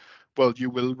well,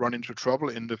 you will run into trouble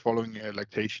in the following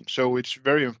lactation. So it's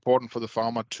very important for the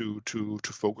farmer to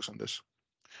focus on this.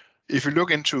 If you look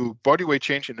into body weight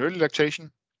change in early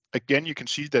lactation, again, you can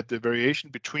see that the variation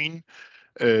between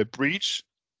breeds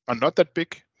are not that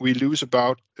big. We lose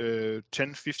about 10,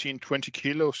 15, 20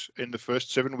 kilos in the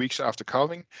first 7 weeks after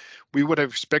calving. We would have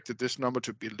expected this number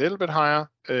to be a little bit higher,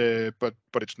 but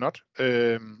it's not.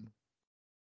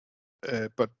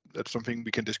 But that's something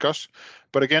we can discuss.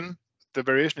 But again, the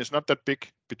variation is not that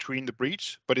big between the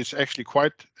breeds, but it's actually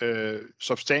quite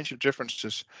substantial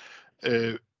differences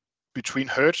between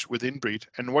herds within breed.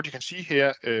 And what you can see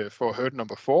here for herd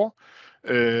number 4,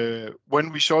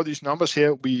 when we saw these numbers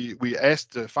here, we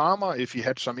asked the farmer if he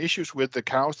had some issues with the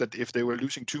cows, that if they were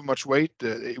losing too much weight,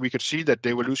 we could see that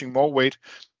they were losing more weight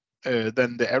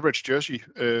than the average Jersey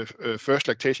first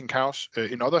lactation cows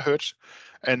in other herds.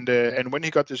 And when he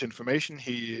got this information,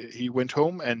 he went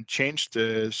home and changed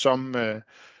some of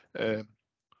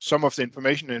the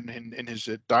information in his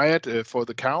diet for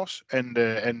the cows, and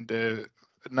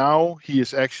now he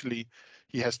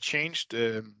has changed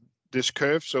this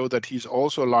curve so that he's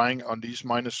also lying on these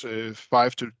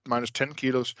 -5 to -10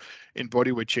 kilos in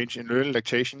body weight change in early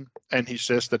lactation. And he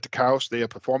says that the cows, they are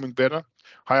performing better,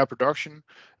 higher production,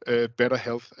 better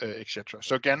health, etc.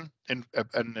 So again, an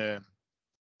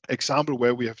example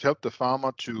where we have helped the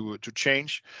farmer to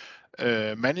change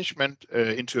management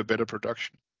into a better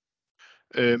production.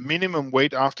 Minimum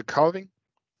weight after calving.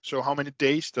 So how many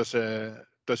days does it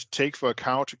take for a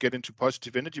cow to get into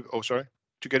positive energy?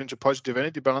 To get into positive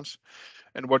energy balance.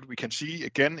 And what we can see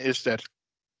again is that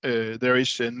there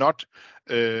is not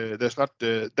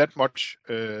that much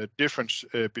difference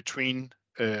between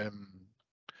the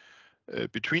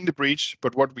breeds.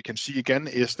 But what we can see again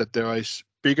is that there is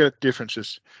bigger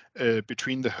differences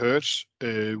between the herds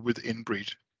within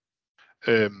breed.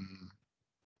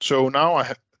 So now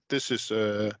this is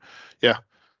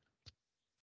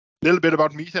a little bit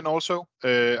about methane also.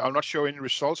 I'll not show any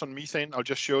results on methane. I'll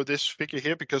just show this figure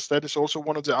here because that is also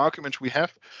one of the arguments we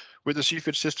have with the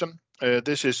CFIT system.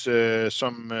 This is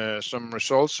some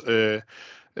results.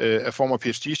 A former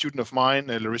PhD student of mine,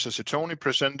 Larissa Cetoni,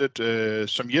 presented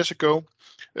some years ago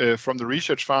from the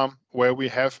research farm, where we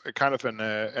have a kind of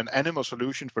an animal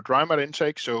solution for dry matter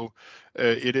intake. So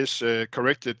it is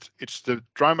corrected. It's the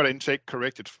dry matter intake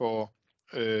corrected for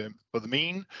the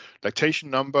mean, lactation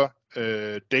number,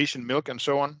 days in milk, and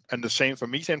so on, and the same for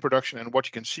methane production. And what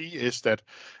you can see is that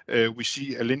we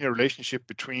see a linear relationship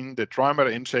between the dry matter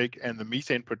intake and the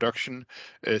methane production.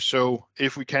 So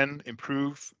if we can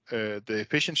improve the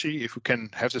efficiency, if we can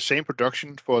have the same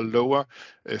production for a lower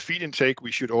feed intake,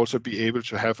 we should also be able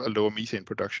to have a lower methane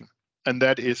production. And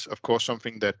that is, of course,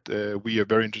 something that we are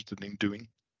very interested in doing.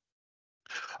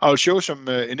 I'll show some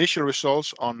initial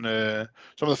results on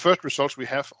some of the first results we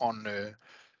have on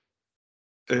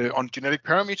genetic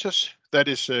parameters. That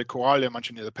is Coralia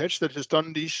Manchanier Patch that has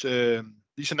done these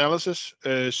these analysis.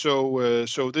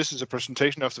 So this is a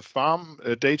presentation of the farm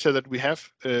data that we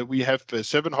have. We have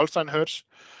 7 Holstein herds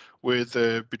with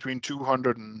between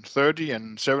 230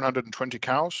 and 720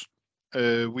 cows.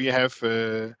 We have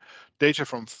data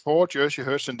from 4 Jersey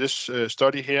herds in this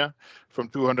study here, from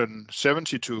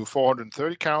 270 to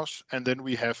 430 cows, and then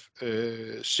we have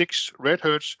 6 red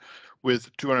herds with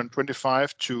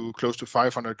 225 to close to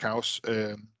 500 cows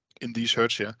in these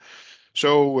herds here.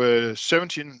 So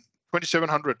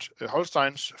 2,700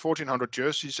 Holsteins, 1,400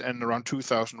 Jerseys, and around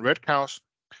 2,000 red cows,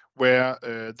 where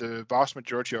the vast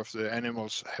majority of the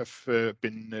animals have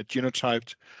been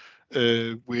genotyped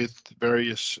with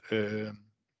various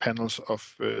panels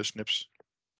of SNPs.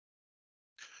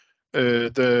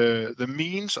 The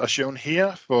means are shown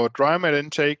here. For dry matter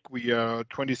intake, we are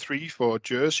 23 for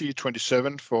Jersey,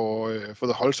 27 for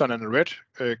the Holstein and the red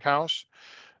cows,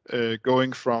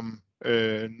 going from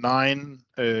 9,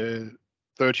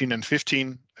 13, and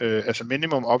 15 as a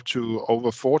minimum up to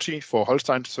over 40 for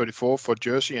Holstein, 34 for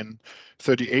Jersey, and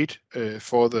 38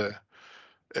 for the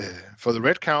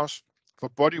red cows. For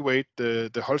body weight,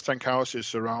 the Holstein cows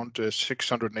is around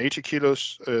 680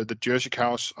 kilos. The Jersey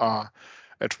cows are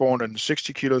at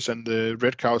 460 kilos, and the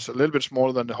red cows a little bit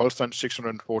smaller than the Holstein,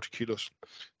 640 kilos.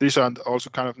 These are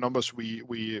also kind of numbers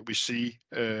we see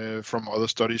from other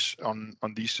studies on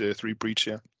these 3 breeds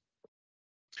here.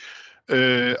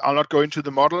 I'll not go into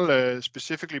the model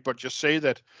specifically, but just say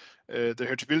that the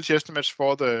heritability estimates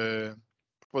for the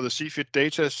CFIT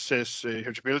data says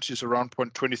heritability is around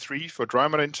 0.23 for dry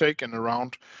matter intake and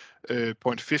around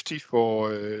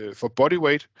 0.50 for body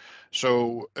weight.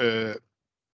 So the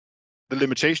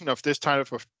limitation of this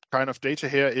kind of data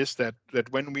here is that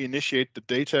when we initiate the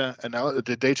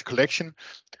data collection,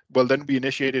 well, then we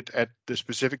initiate it at the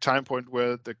specific time point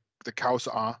where the cows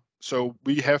are. So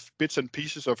we have bits and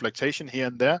pieces of lactation here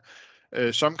and there.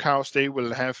 Some cows, they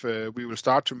will have, we will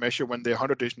start to measure when they're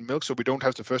 100 days in milk, so we don't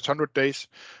have the first 100 days.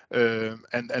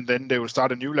 And then they will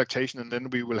start a new lactation, and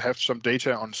then we will have some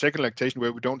data on second lactation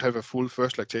where we don't have a full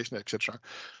first lactation, etc.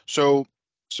 So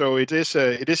it is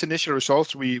initial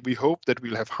results. We hope that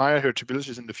we'll have higher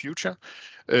heritabilities in the future,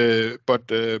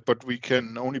 but we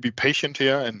can only be patient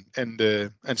here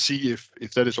and see if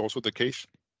that is also the case.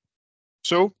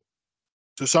 So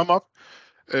to sum up,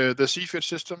 the CFIT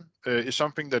system is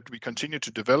something that we continue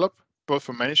to develop, both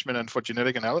for management and for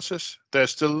genetic analysis.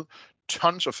 There's still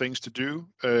tons of things to do,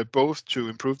 both to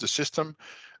improve the system,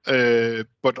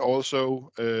 but also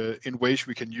in ways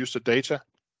we can use the data.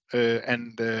 It'll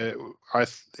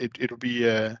be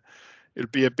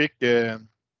a big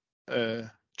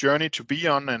journey to be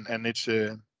on, and it's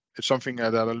something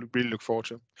that I really look forward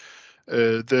to.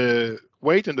 The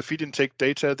weight and the feed intake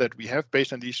data that we have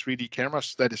based on these 3D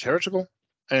cameras, that is heritable,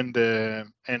 and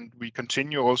we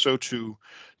continue also to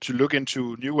look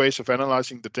into new ways of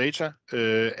analyzing the data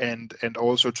and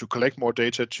also to collect more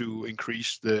data to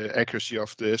increase the accuracy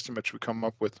of the estimates we come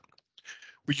up with.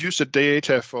 We use the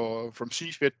data from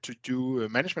CFIT to do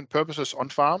management purposes on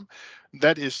farm.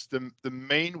 That is the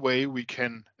main way we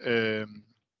can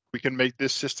make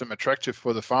this system attractive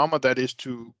for the farmer. That is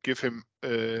to give him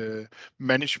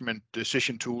management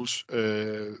decision tools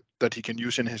that he can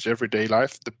use in his everyday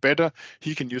life. The better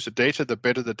he can use the data, the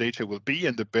better the data will be,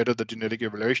 and the better the genetic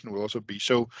evaluation will also be.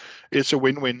 So it's a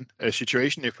win-win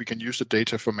situation if we can use the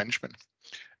data for management.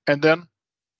 And then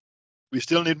we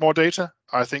still need more data.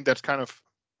 I think that's kind of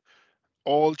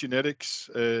all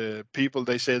genetics people,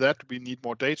 they say that we need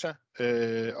more data.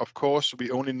 Of course,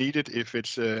 we only need it if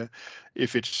it's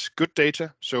good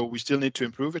data. So we still need to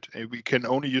improve it. We can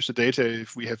only use the data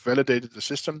if we have validated the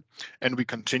system, and we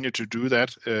continue to do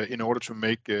that in order to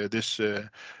make this a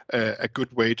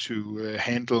good way to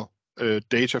handle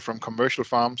data from commercial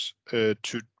farms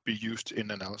to be used in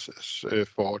analysis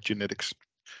for genetics.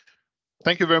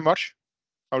 Thank you very much.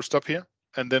 I'll stop here,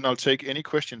 and then I'll take any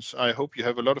questions. I hope you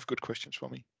have a lot of good questions for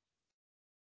me.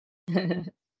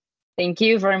 Thank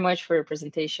you very much for your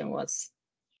presentation. It was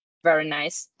very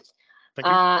nice. Thank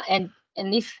you.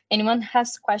 And if anyone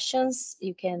has questions,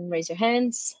 you can raise your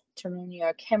hands, turn on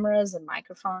your cameras and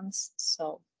microphones.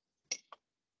 So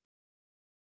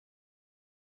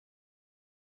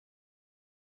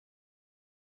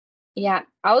yeah,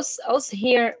 I was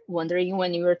here wondering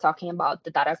when you were talking about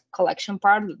the data collection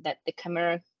part, that the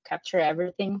camera capture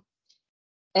everything,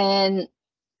 and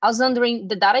I was wondering,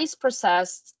 the data is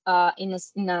processed in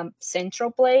a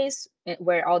central place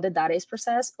where all the data is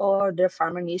processed, or the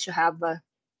farmer needs to have a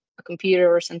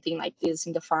computer or something like this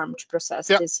in the farm to process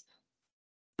this?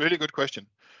 Really good question.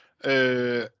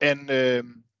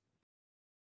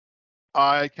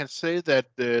 I can say that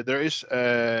there is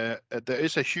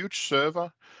a huge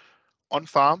server on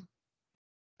farm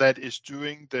that is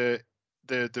doing the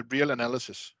real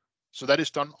analysis. So that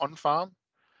is done on farm,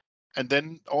 and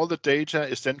then all the data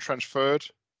is then transferred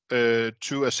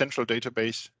to a central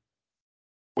database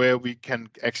where we can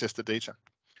access the data.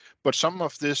 But some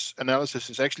of this analysis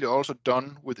is actually also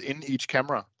done within each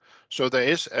camera. So there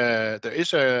is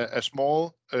a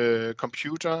small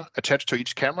computer attached to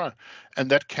each camera, and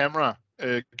that camera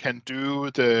can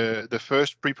do the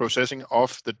first pre-processing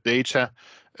of the data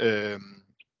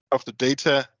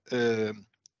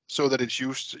so that it's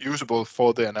usable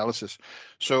for the analysis.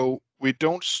 So we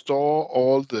don't store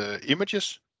all the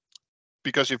images,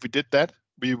 because if we did that,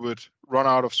 we would run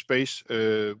out of space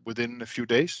within a few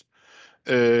days.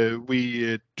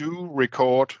 We do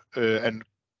record and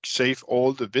save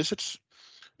all the visits.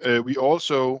 We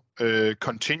also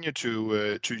continue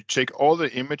to take all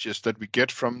the images that we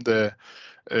get from the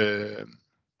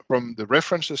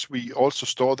references. We also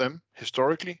store them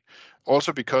historically,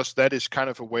 also because that is kind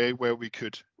of a way where we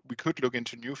could look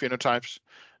into new phenotypes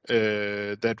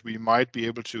that we might be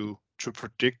able to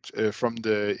predict from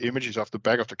the images of the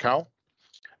back of the cow.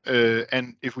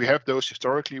 And if we have those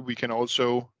historically, we can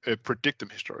also predict them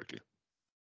historically.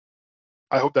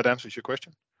 I hope that answers your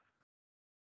question.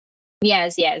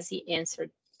 Yes, he answered.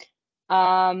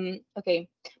 Okay,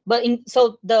 but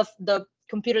so the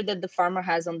computer that the farmer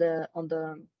has on the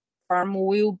farm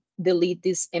will delete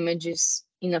these images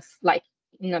in a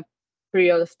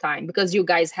period of time, because you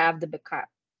guys have the backup.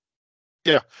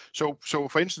 Yeah. So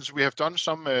for instance, we have done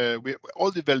some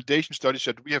all the validation studies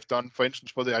that we have done, for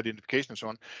instance, for the identification and so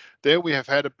on. There we have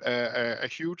had a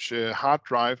huge hard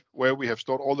drive where we have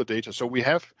stored all the data. So we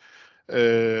have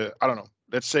I don't know,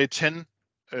 let's say 10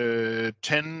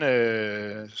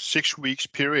 6 weeks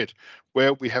period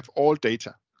where we have all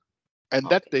data, and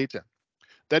Okay. that data,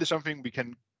 that is something we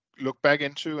can look back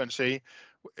into and say,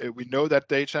 we know that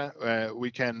data.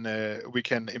 We can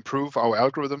improve our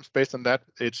algorithms based on that.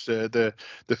 It's the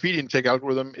feed intake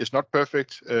algorithm is not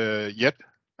perfect yet,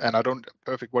 and I don't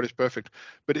perfect what is perfect,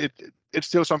 but it's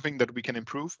still something that we can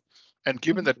improve. And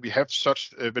given that we have such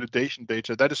validation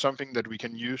data, that is something that we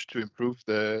can use to improve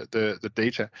the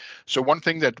data. So one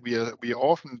thing that we are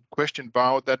often questioned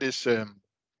about, that is,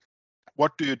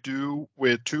 what do you do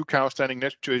with two cows standing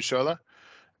next to each other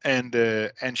and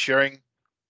sharing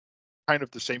kind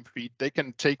of the same feed? They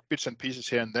can take bits and pieces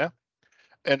here and there,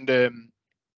 and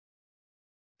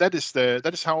that is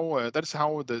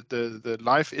how the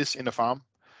life is in a farm.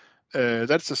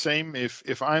 That's the same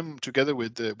if I'm together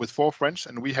with 4 friends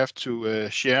and we have to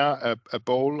share a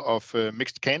bowl of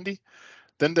mixed candy.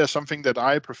 Then there's something that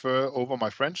I prefer over my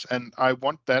friends, and I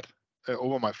want that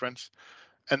over my friends.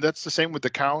 And that's the same with the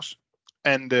cows.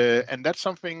 And that's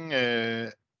something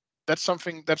that's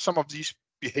some of these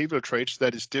behavioral traits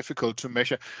that is difficult to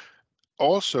measure.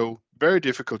 Also very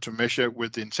difficult to measure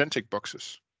with the incentive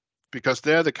boxes, because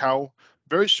there the cow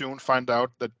very soon find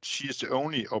out that she is the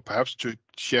only, or perhaps to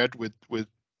share it with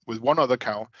one other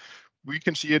cow. We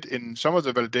can see it in some of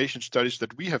the validation studies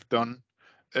that we have done,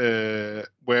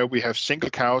 where we have single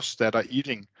cows that are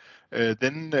eating.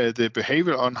 Then the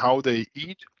behavior on how they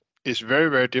eat is very,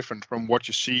 very different from what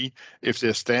you see if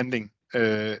they're standing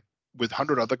with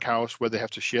 100 other cows where they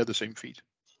have to share the same feed.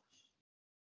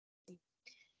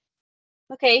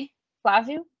 Okay,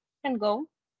 Flavio, can go.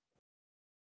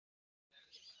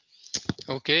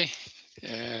 Okay,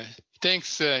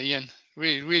 thanks, Ian.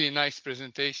 Really nice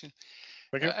presentation.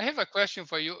 Thank you. I have a question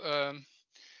for you.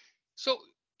 So,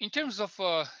 in terms of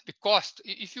the cost,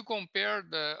 if you compare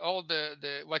all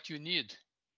the what you need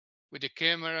with the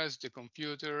cameras, the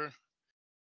computer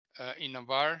in a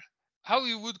bar, how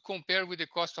you would compare with the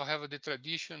cost to have the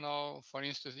traditional, for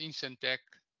instance, Incentec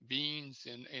beans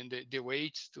and the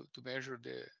weights to measure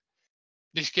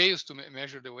the scales to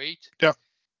measure the weight? Yeah.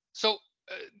 So,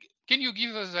 can you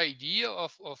give us an idea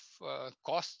of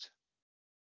cost?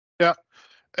 Yeah.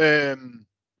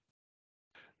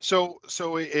 So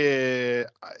I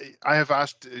have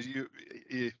asked you.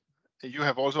 You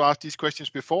have also asked these questions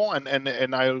before,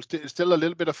 and I'll still a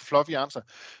little bit of a fluffy answer,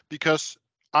 because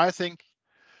I think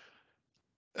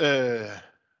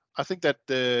that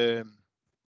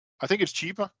I think it's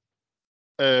cheaper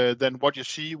than what you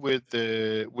see with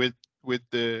the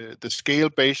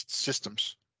scale-based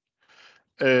systems.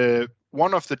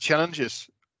 One of the challenges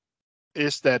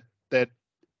is that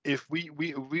if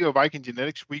we are Viking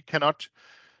Genetics, we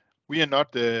are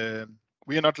not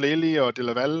Lely or De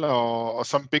Laval or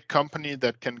some big company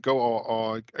that can go,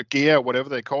 or GEA, whatever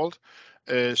they're called.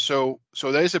 So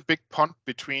there is a big pond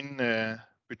between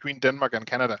Denmark and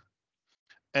Canada.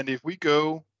 And if we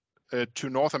go to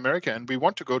North America, and we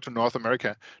want to go to North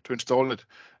America to install it,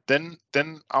 then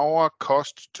our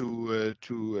cost to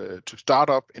start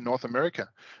up in North America,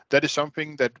 that is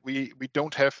something that we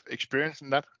don't have experience in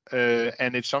that,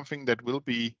 and it's something that will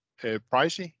be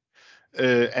pricey,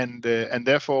 and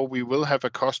therefore we will have a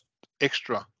cost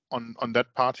extra on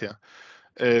that part here.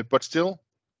 But still,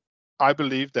 I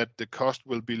believe that the cost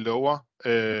will be lower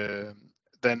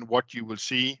than what you will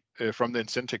see from the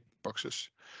incentive boxes.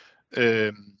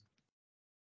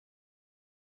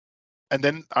 And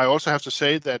then I also have to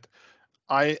say that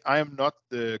I am not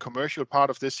the commercial part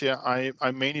of this here.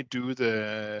 I mainly do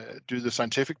the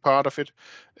scientific part of it.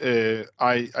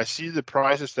 I see the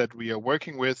prices that we are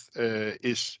working with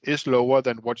is lower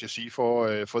than what you see for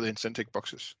the incentive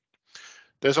boxes.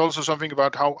 There's also something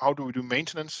about how do we do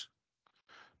maintenance,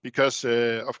 because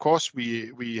of course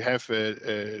we have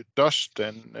dust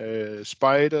and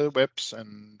spider webs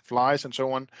and flies and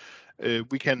so on.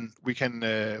 We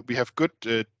have good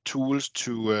tools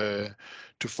to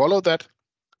follow that,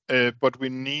 but we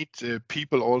need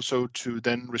people also to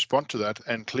then respond to that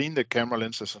and clean the camera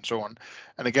lenses and so on.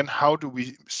 And again, how do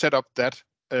we set up that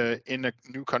in a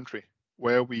new country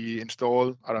where we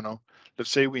install, I don't know,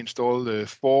 let's say we install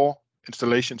 4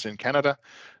 installations in Canada,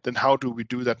 then how do we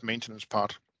do that maintenance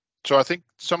part? So I think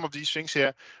some of these things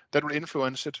here that will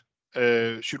influence it.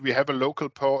 Should we have a local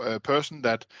person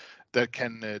that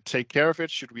can take care of it?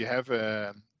 Should we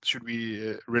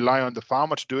rely on the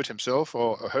farmer to do it himself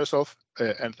or herself,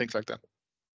 and things like that?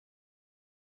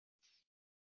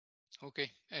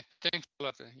 Okay, thanks a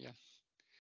lot. Yeah.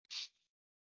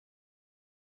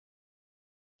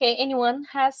 Okay, anyone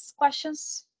has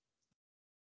questions?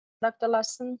 Dr.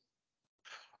 Lassen?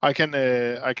 I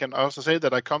can also say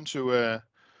that I come to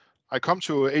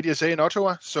ADSA in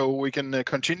Ottawa, so we can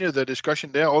continue the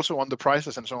discussion there also on the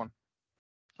prices and so on.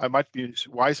 I might be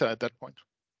wiser at that point.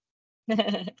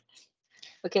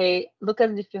 Okay,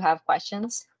 Lucas, if you have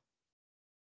questions.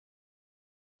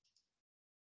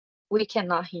 We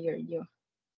cannot hear you.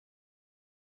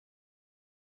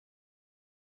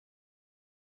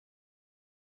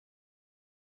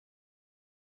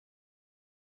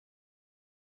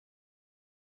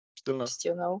 Still no.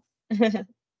 Still no.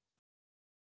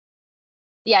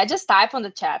 Yeah, just type on the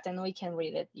chat and we can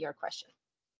read it, your question.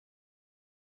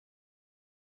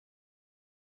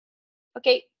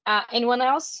 Okay, anyone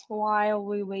else while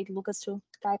we wait Lucas to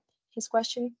type his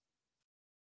question?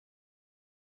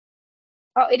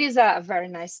 Oh, it is a very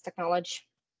nice technology.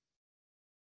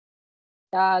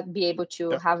 Be able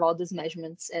to have all these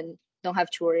measurements and don't have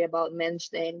to worry about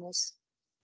manage the animals.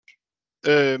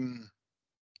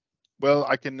 Well,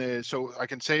 I can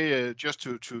say just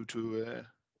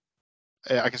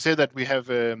I can say that we have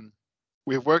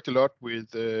worked a lot with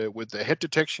the head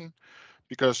detection,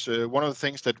 because one of the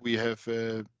things that we have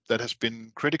that has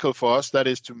been critical for us, that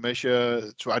is to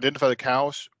identify the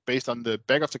cows based on the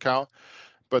back of the cow.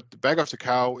 But the back of the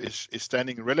cow is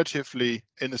standing relatively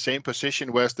in the same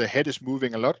position, whereas the head is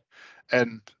moving a lot,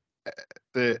 and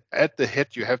at the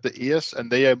head you have the ears,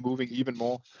 and they are moving even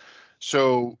more.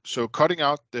 So cutting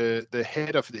out the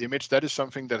head of the image, that is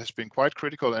something that has been quite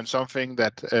critical, and something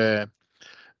that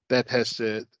has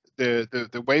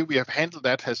the way we have handled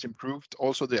that has improved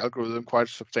also the algorithm quite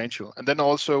substantial. And then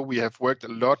also we have worked a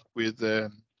lot with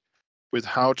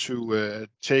how to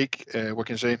take what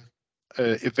can I say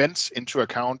events into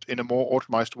account in a more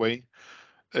optimized way.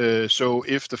 So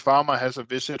if the farmer has a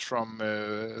visit from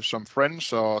some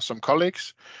friends or some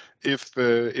colleagues, if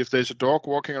there's a dog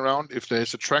walking around, if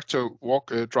there's a tractor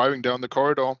driving down the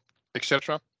corridor,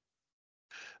 etc.,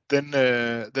 then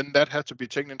that has to be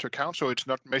taken into account. So it's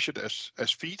not measured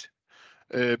as feed,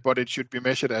 but it should be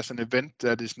measured as an event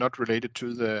that is not related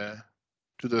to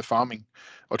the farming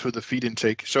or to the feed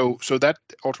intake. So that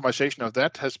automation of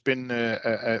that has been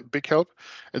a big help.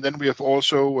 And then we have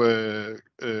also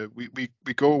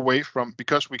we go away from,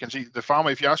 because we can see the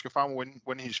farmer. If you ask a farmer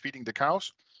when he's feeding the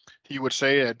cows, he would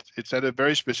say it's at a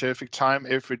very specific time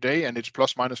every day and it's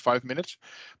plus minus 5 minutes.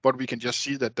 But we can just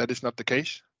see that is not the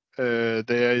case.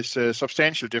 There is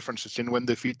substantial differences in when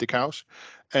they feed the cows,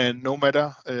 and no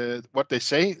matter what they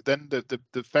say, then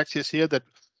the fact is here that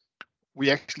we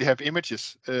actually have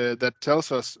images that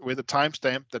tells us with a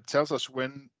timestamp that tells us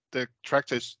when the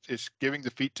tractor is giving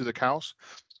the feed to the cows,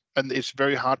 and it's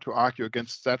very hard to argue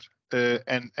against that.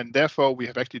 And therefore we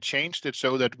have actually changed it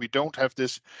so that we don't have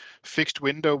this fixed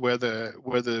window where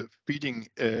the feeding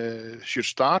should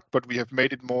start, but we have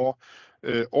made it more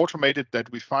automated,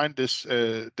 that we find this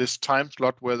time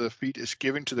slot where the feed is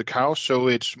given to the cows, so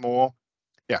it's more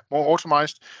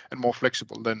optimized and more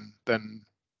flexible than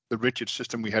the rigid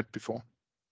system we had before.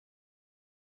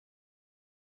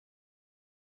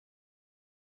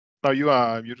 No, you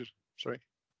are muted. Sorry.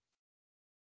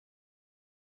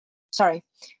 Sorry.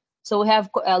 So we have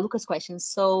Lucas' questions.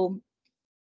 So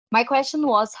my question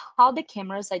was how the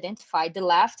cameras identify the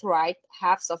left, right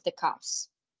halves of the cows.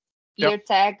 Ear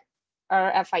tag,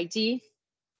 RFID.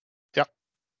 Yeah.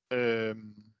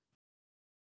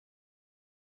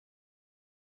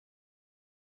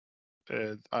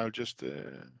 I'll just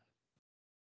 2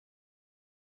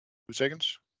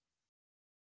 seconds.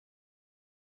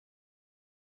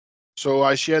 So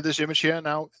I share this image here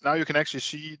now. Now you can actually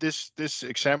see this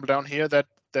example down here that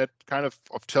kind of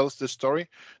tells this story.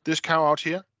 This cow out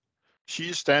here, she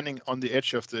is standing on the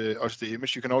edge of the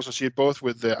image. You can also see it both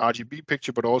with the RGB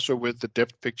picture, but also with the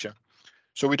depth picture.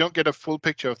 So we don't get a full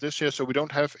picture of this here, so we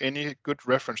don't have any good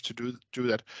reference to do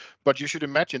that. But you should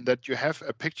imagine that you have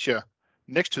a picture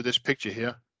next to this picture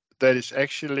here that is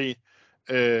actually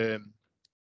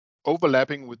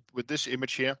overlapping with this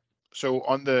image here. So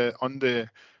on the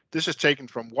this is taken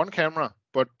from one camera,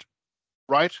 but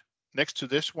right next to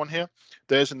this one here,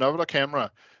 there's another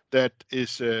camera that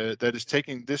is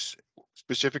taking this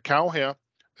specific cow here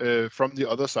from the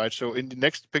other side. So in the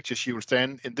next picture, she will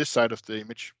stand in this side of the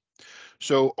image.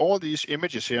 So all these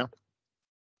images here,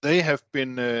 they have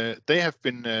been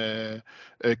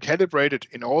calibrated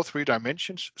in all 3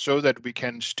 dimensions so that we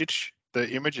can stitch the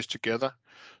images together.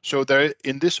 So there,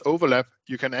 in this overlap,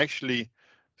 you can actually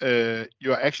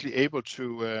you're actually able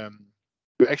to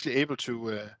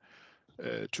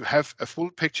have a full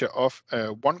picture of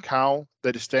one cow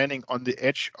that is standing on the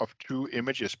edge of 2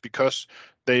 images because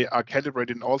they are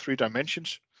calibrated in all 3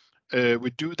 dimensions. We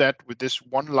do that with this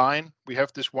one line. We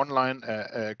have this one line,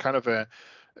 kind of a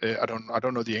I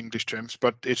don't know the English terms,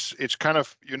 but it's kind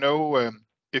of, you know,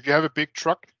 if you have a big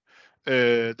truck,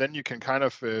 then you can kind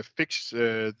of fix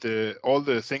all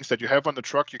the things that you have on the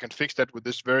truck. You can fix that with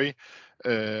this very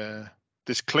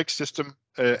this click system,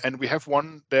 and we have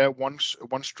one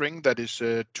string that is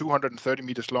 230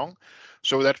 meters long,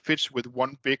 so that fits with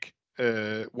one big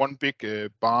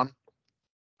barn.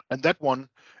 And that one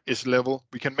is level.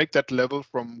 We can make that level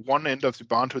from one end of the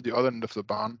barn to the other end of the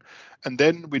barn. And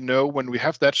then we know when we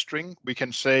have that string, we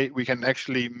can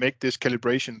actually make this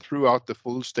calibration throughout the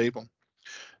full stable.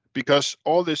 Because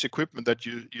all this equipment that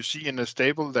you see in a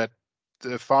stable that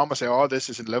the farmers say, oh, this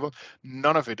is in level,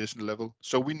 none of it is in level.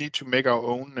 So we need to make our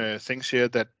own things here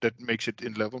that makes it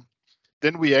in level.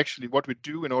 Then we actually, what we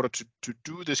do in order to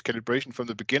do this calibration from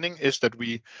the beginning is that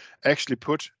we actually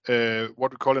put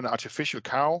what we call an artificial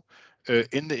cow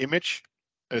in the image.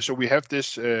 So we have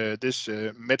this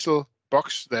metal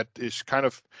box that is kind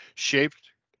of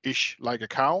shaped-ish like a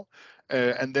cow.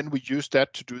 And then we use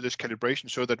that to do this calibration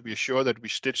so that we are sure that we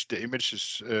stitch the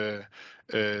images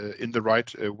in the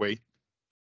right way.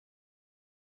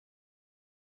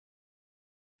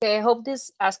 Okay, I hope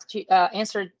this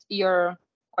answered your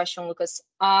question, Lucas.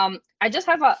 I just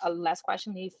have a last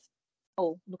question.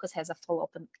 Lucas has a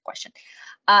follow-up question.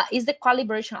 Is the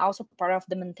calibration also part of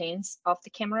the maintenance of the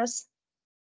cameras?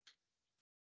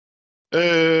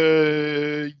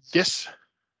 Yes,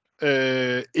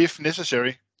 if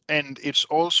necessary. And it's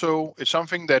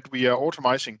something that we are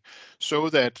automizing so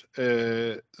that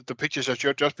the pictures I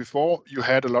showed just before, you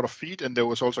had a lot of feed and there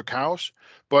was also cows,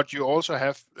 but you also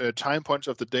have time points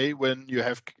of the day when you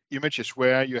have images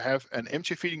where you have an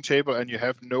empty feeding table and you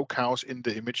have no cows in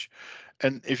the image.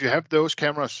 And if you have those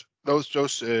cameras, those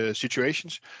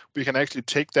situations, we can actually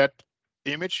take that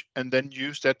image and then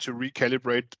use that to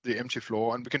recalibrate the empty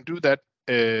floor. And we can do that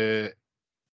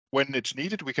when it's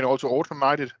needed. We can also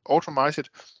automize it.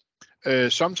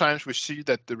 Sometimes we see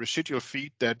that the residual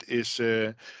feed that is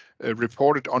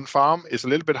reported on farm is a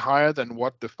little bit higher than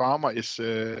what the farmer is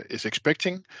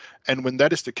expecting, and when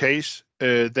that is the case,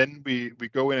 then we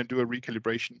go in and do a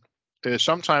recalibration.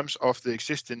 Sometimes of the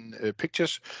existing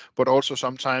pictures, but also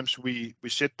sometimes we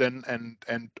sit then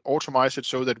and automize it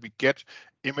so that we get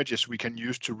images we can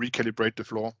use to recalibrate the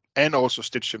floor and also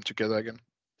stitch them together again.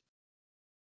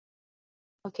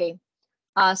 Okay.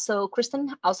 So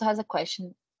Kristen also has a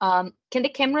question. Can the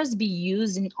cameras be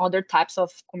used in other types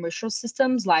of commercial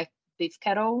systems like beef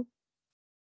cattle?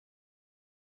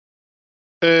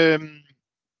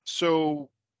 So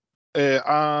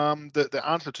the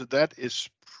answer to that is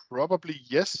probably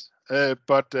yes.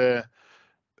 But the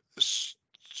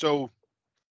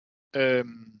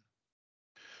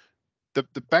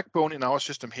backbone in our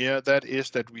system here, that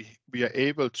is that we are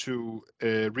able to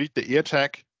read the ear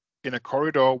tag in a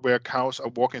corridor where cows are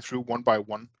walking through one by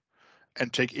one,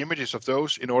 and take images of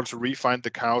those in order to re-find the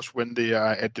cows when they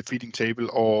are at the feeding table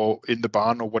or in the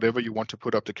barn or whatever you want to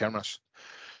put up the cameras.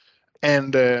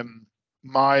 And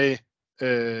my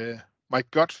my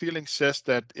gut feeling says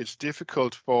that it's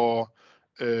difficult for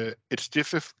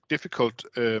difficult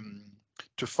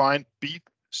to find beef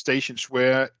stations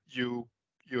where you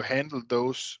handle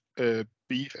those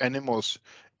beef animals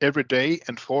every day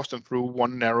and force them through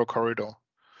one narrow corridor.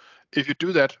 If you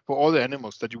do that for all the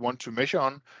animals that you want to measure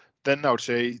on, then I would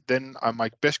say, my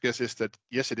best guess is that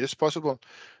yes, it is possible.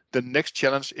 The next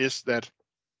challenge is that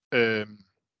a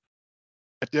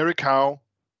dairy cow,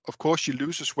 of course, she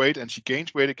loses weight and she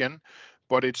gains weight again,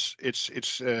 but it's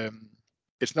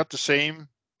not the same,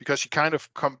 because she kind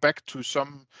of come back to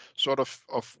some sort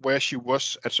of where she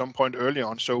was at some point early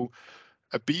on. So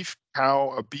a beef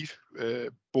cow, a beef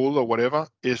bull or whatever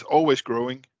is always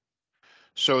growing.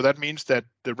 So that means that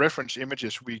the reference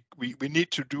images, we need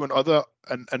to do another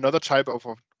type of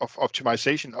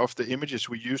optimization of the images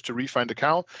we use to refine the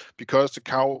cow, because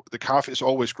the calf is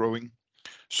always growing.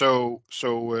 So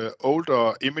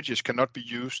older images cannot be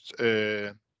used.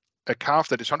 A calf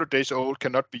that is 100 days old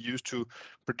cannot be used to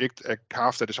predict a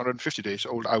calf that is 150 days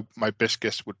old. My best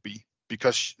guess would be,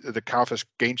 because the calf has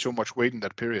gained so much weight in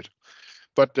that period.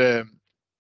 But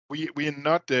we are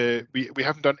not we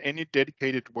haven't done any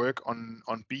dedicated work on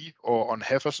beef or on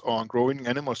heifers or on growing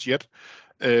animals yet.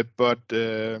 But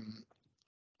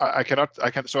I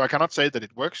cannot say that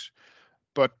it works.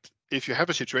 But if you have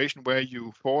a situation where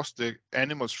you force the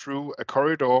animals through a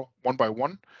corridor one by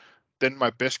one, then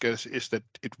my best guess is that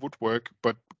it would work,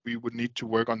 but we would need to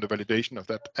work on the validation of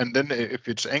that. And then if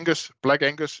it's Angus, black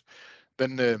Angus,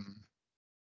 then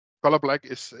color black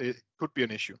could be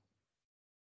an issue,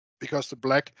 because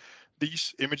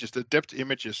these images, the depth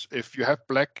images, if you have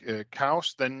black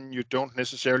cows, then you don't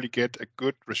necessarily get a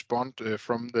good response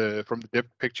from the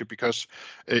depth picture, because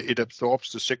it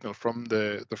absorbs the signal from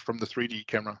the 3D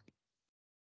camera.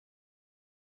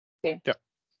 Okay. Yeah.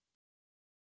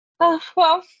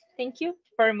 Well, thank you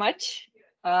very much.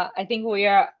 I think we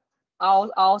are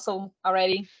also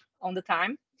already on the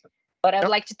time, but I'd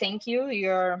like to thank you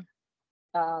your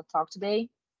talk today.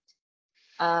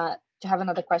 Do you have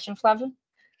another question, Flavio?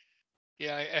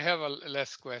 Yeah, I have a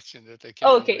last question that I can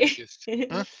Okay. resist.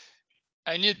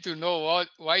 I need to know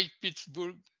why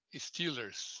Pittsburgh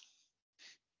Steelers.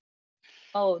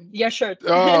 Oh, yeah, sure.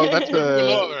 Oh, that's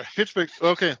Pullover. Pittsburgh.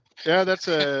 Okay, yeah, that's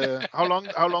how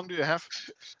long do you have?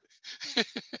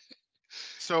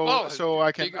 So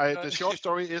the short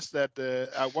story is that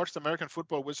I watched American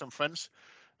football with some friends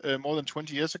more than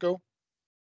 20 years ago.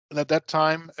 And at that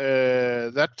time,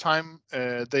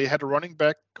 they had a running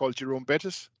back called Jerome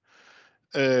Bettis.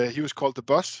 He was called the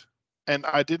Boss, and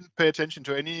I didn't pay attention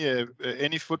to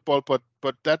any football, but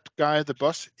that guy, the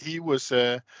Boss, he was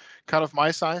kind of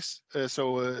my size,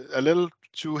 so a little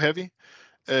too heavy,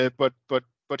 but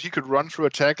he could run through a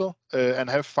tackle and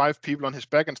have 5 people on his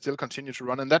back and still continue to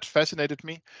run, and that fascinated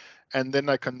me. And then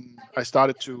I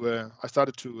started to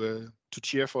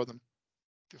cheer for them.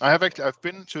 I've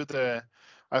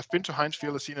been to Heinz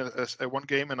Field, I've seen one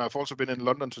game, and I've also been in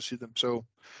London to see them. So,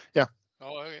 yeah.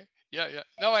 Oh, okay. Yeah.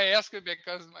 No, I ask it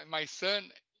because my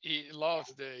son, he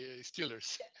loves the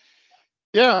Steelers.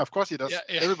 Yeah, of course he does. Yeah.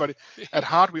 Everybody at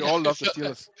heart, we all love the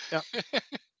Steelers. Yeah.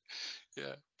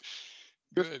 Yeah.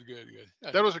 Good.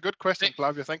 That was a good question,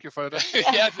 Flavio. Thank you for that.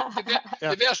 Yeah,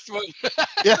 the best one.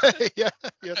 Yeah.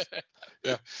 Yes.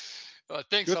 Yeah. Well,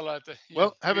 thanks a lot.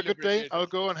 Well, have a good day. I'll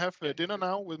go and have dinner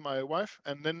now with my wife,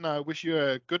 and then I wish you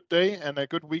a good day and a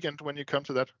good weekend when you come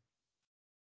to that.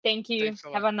 Thank you.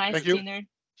 Have a nice dinner.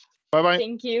 Bye-bye.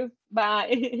 Thank you.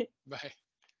 Bye. Bye.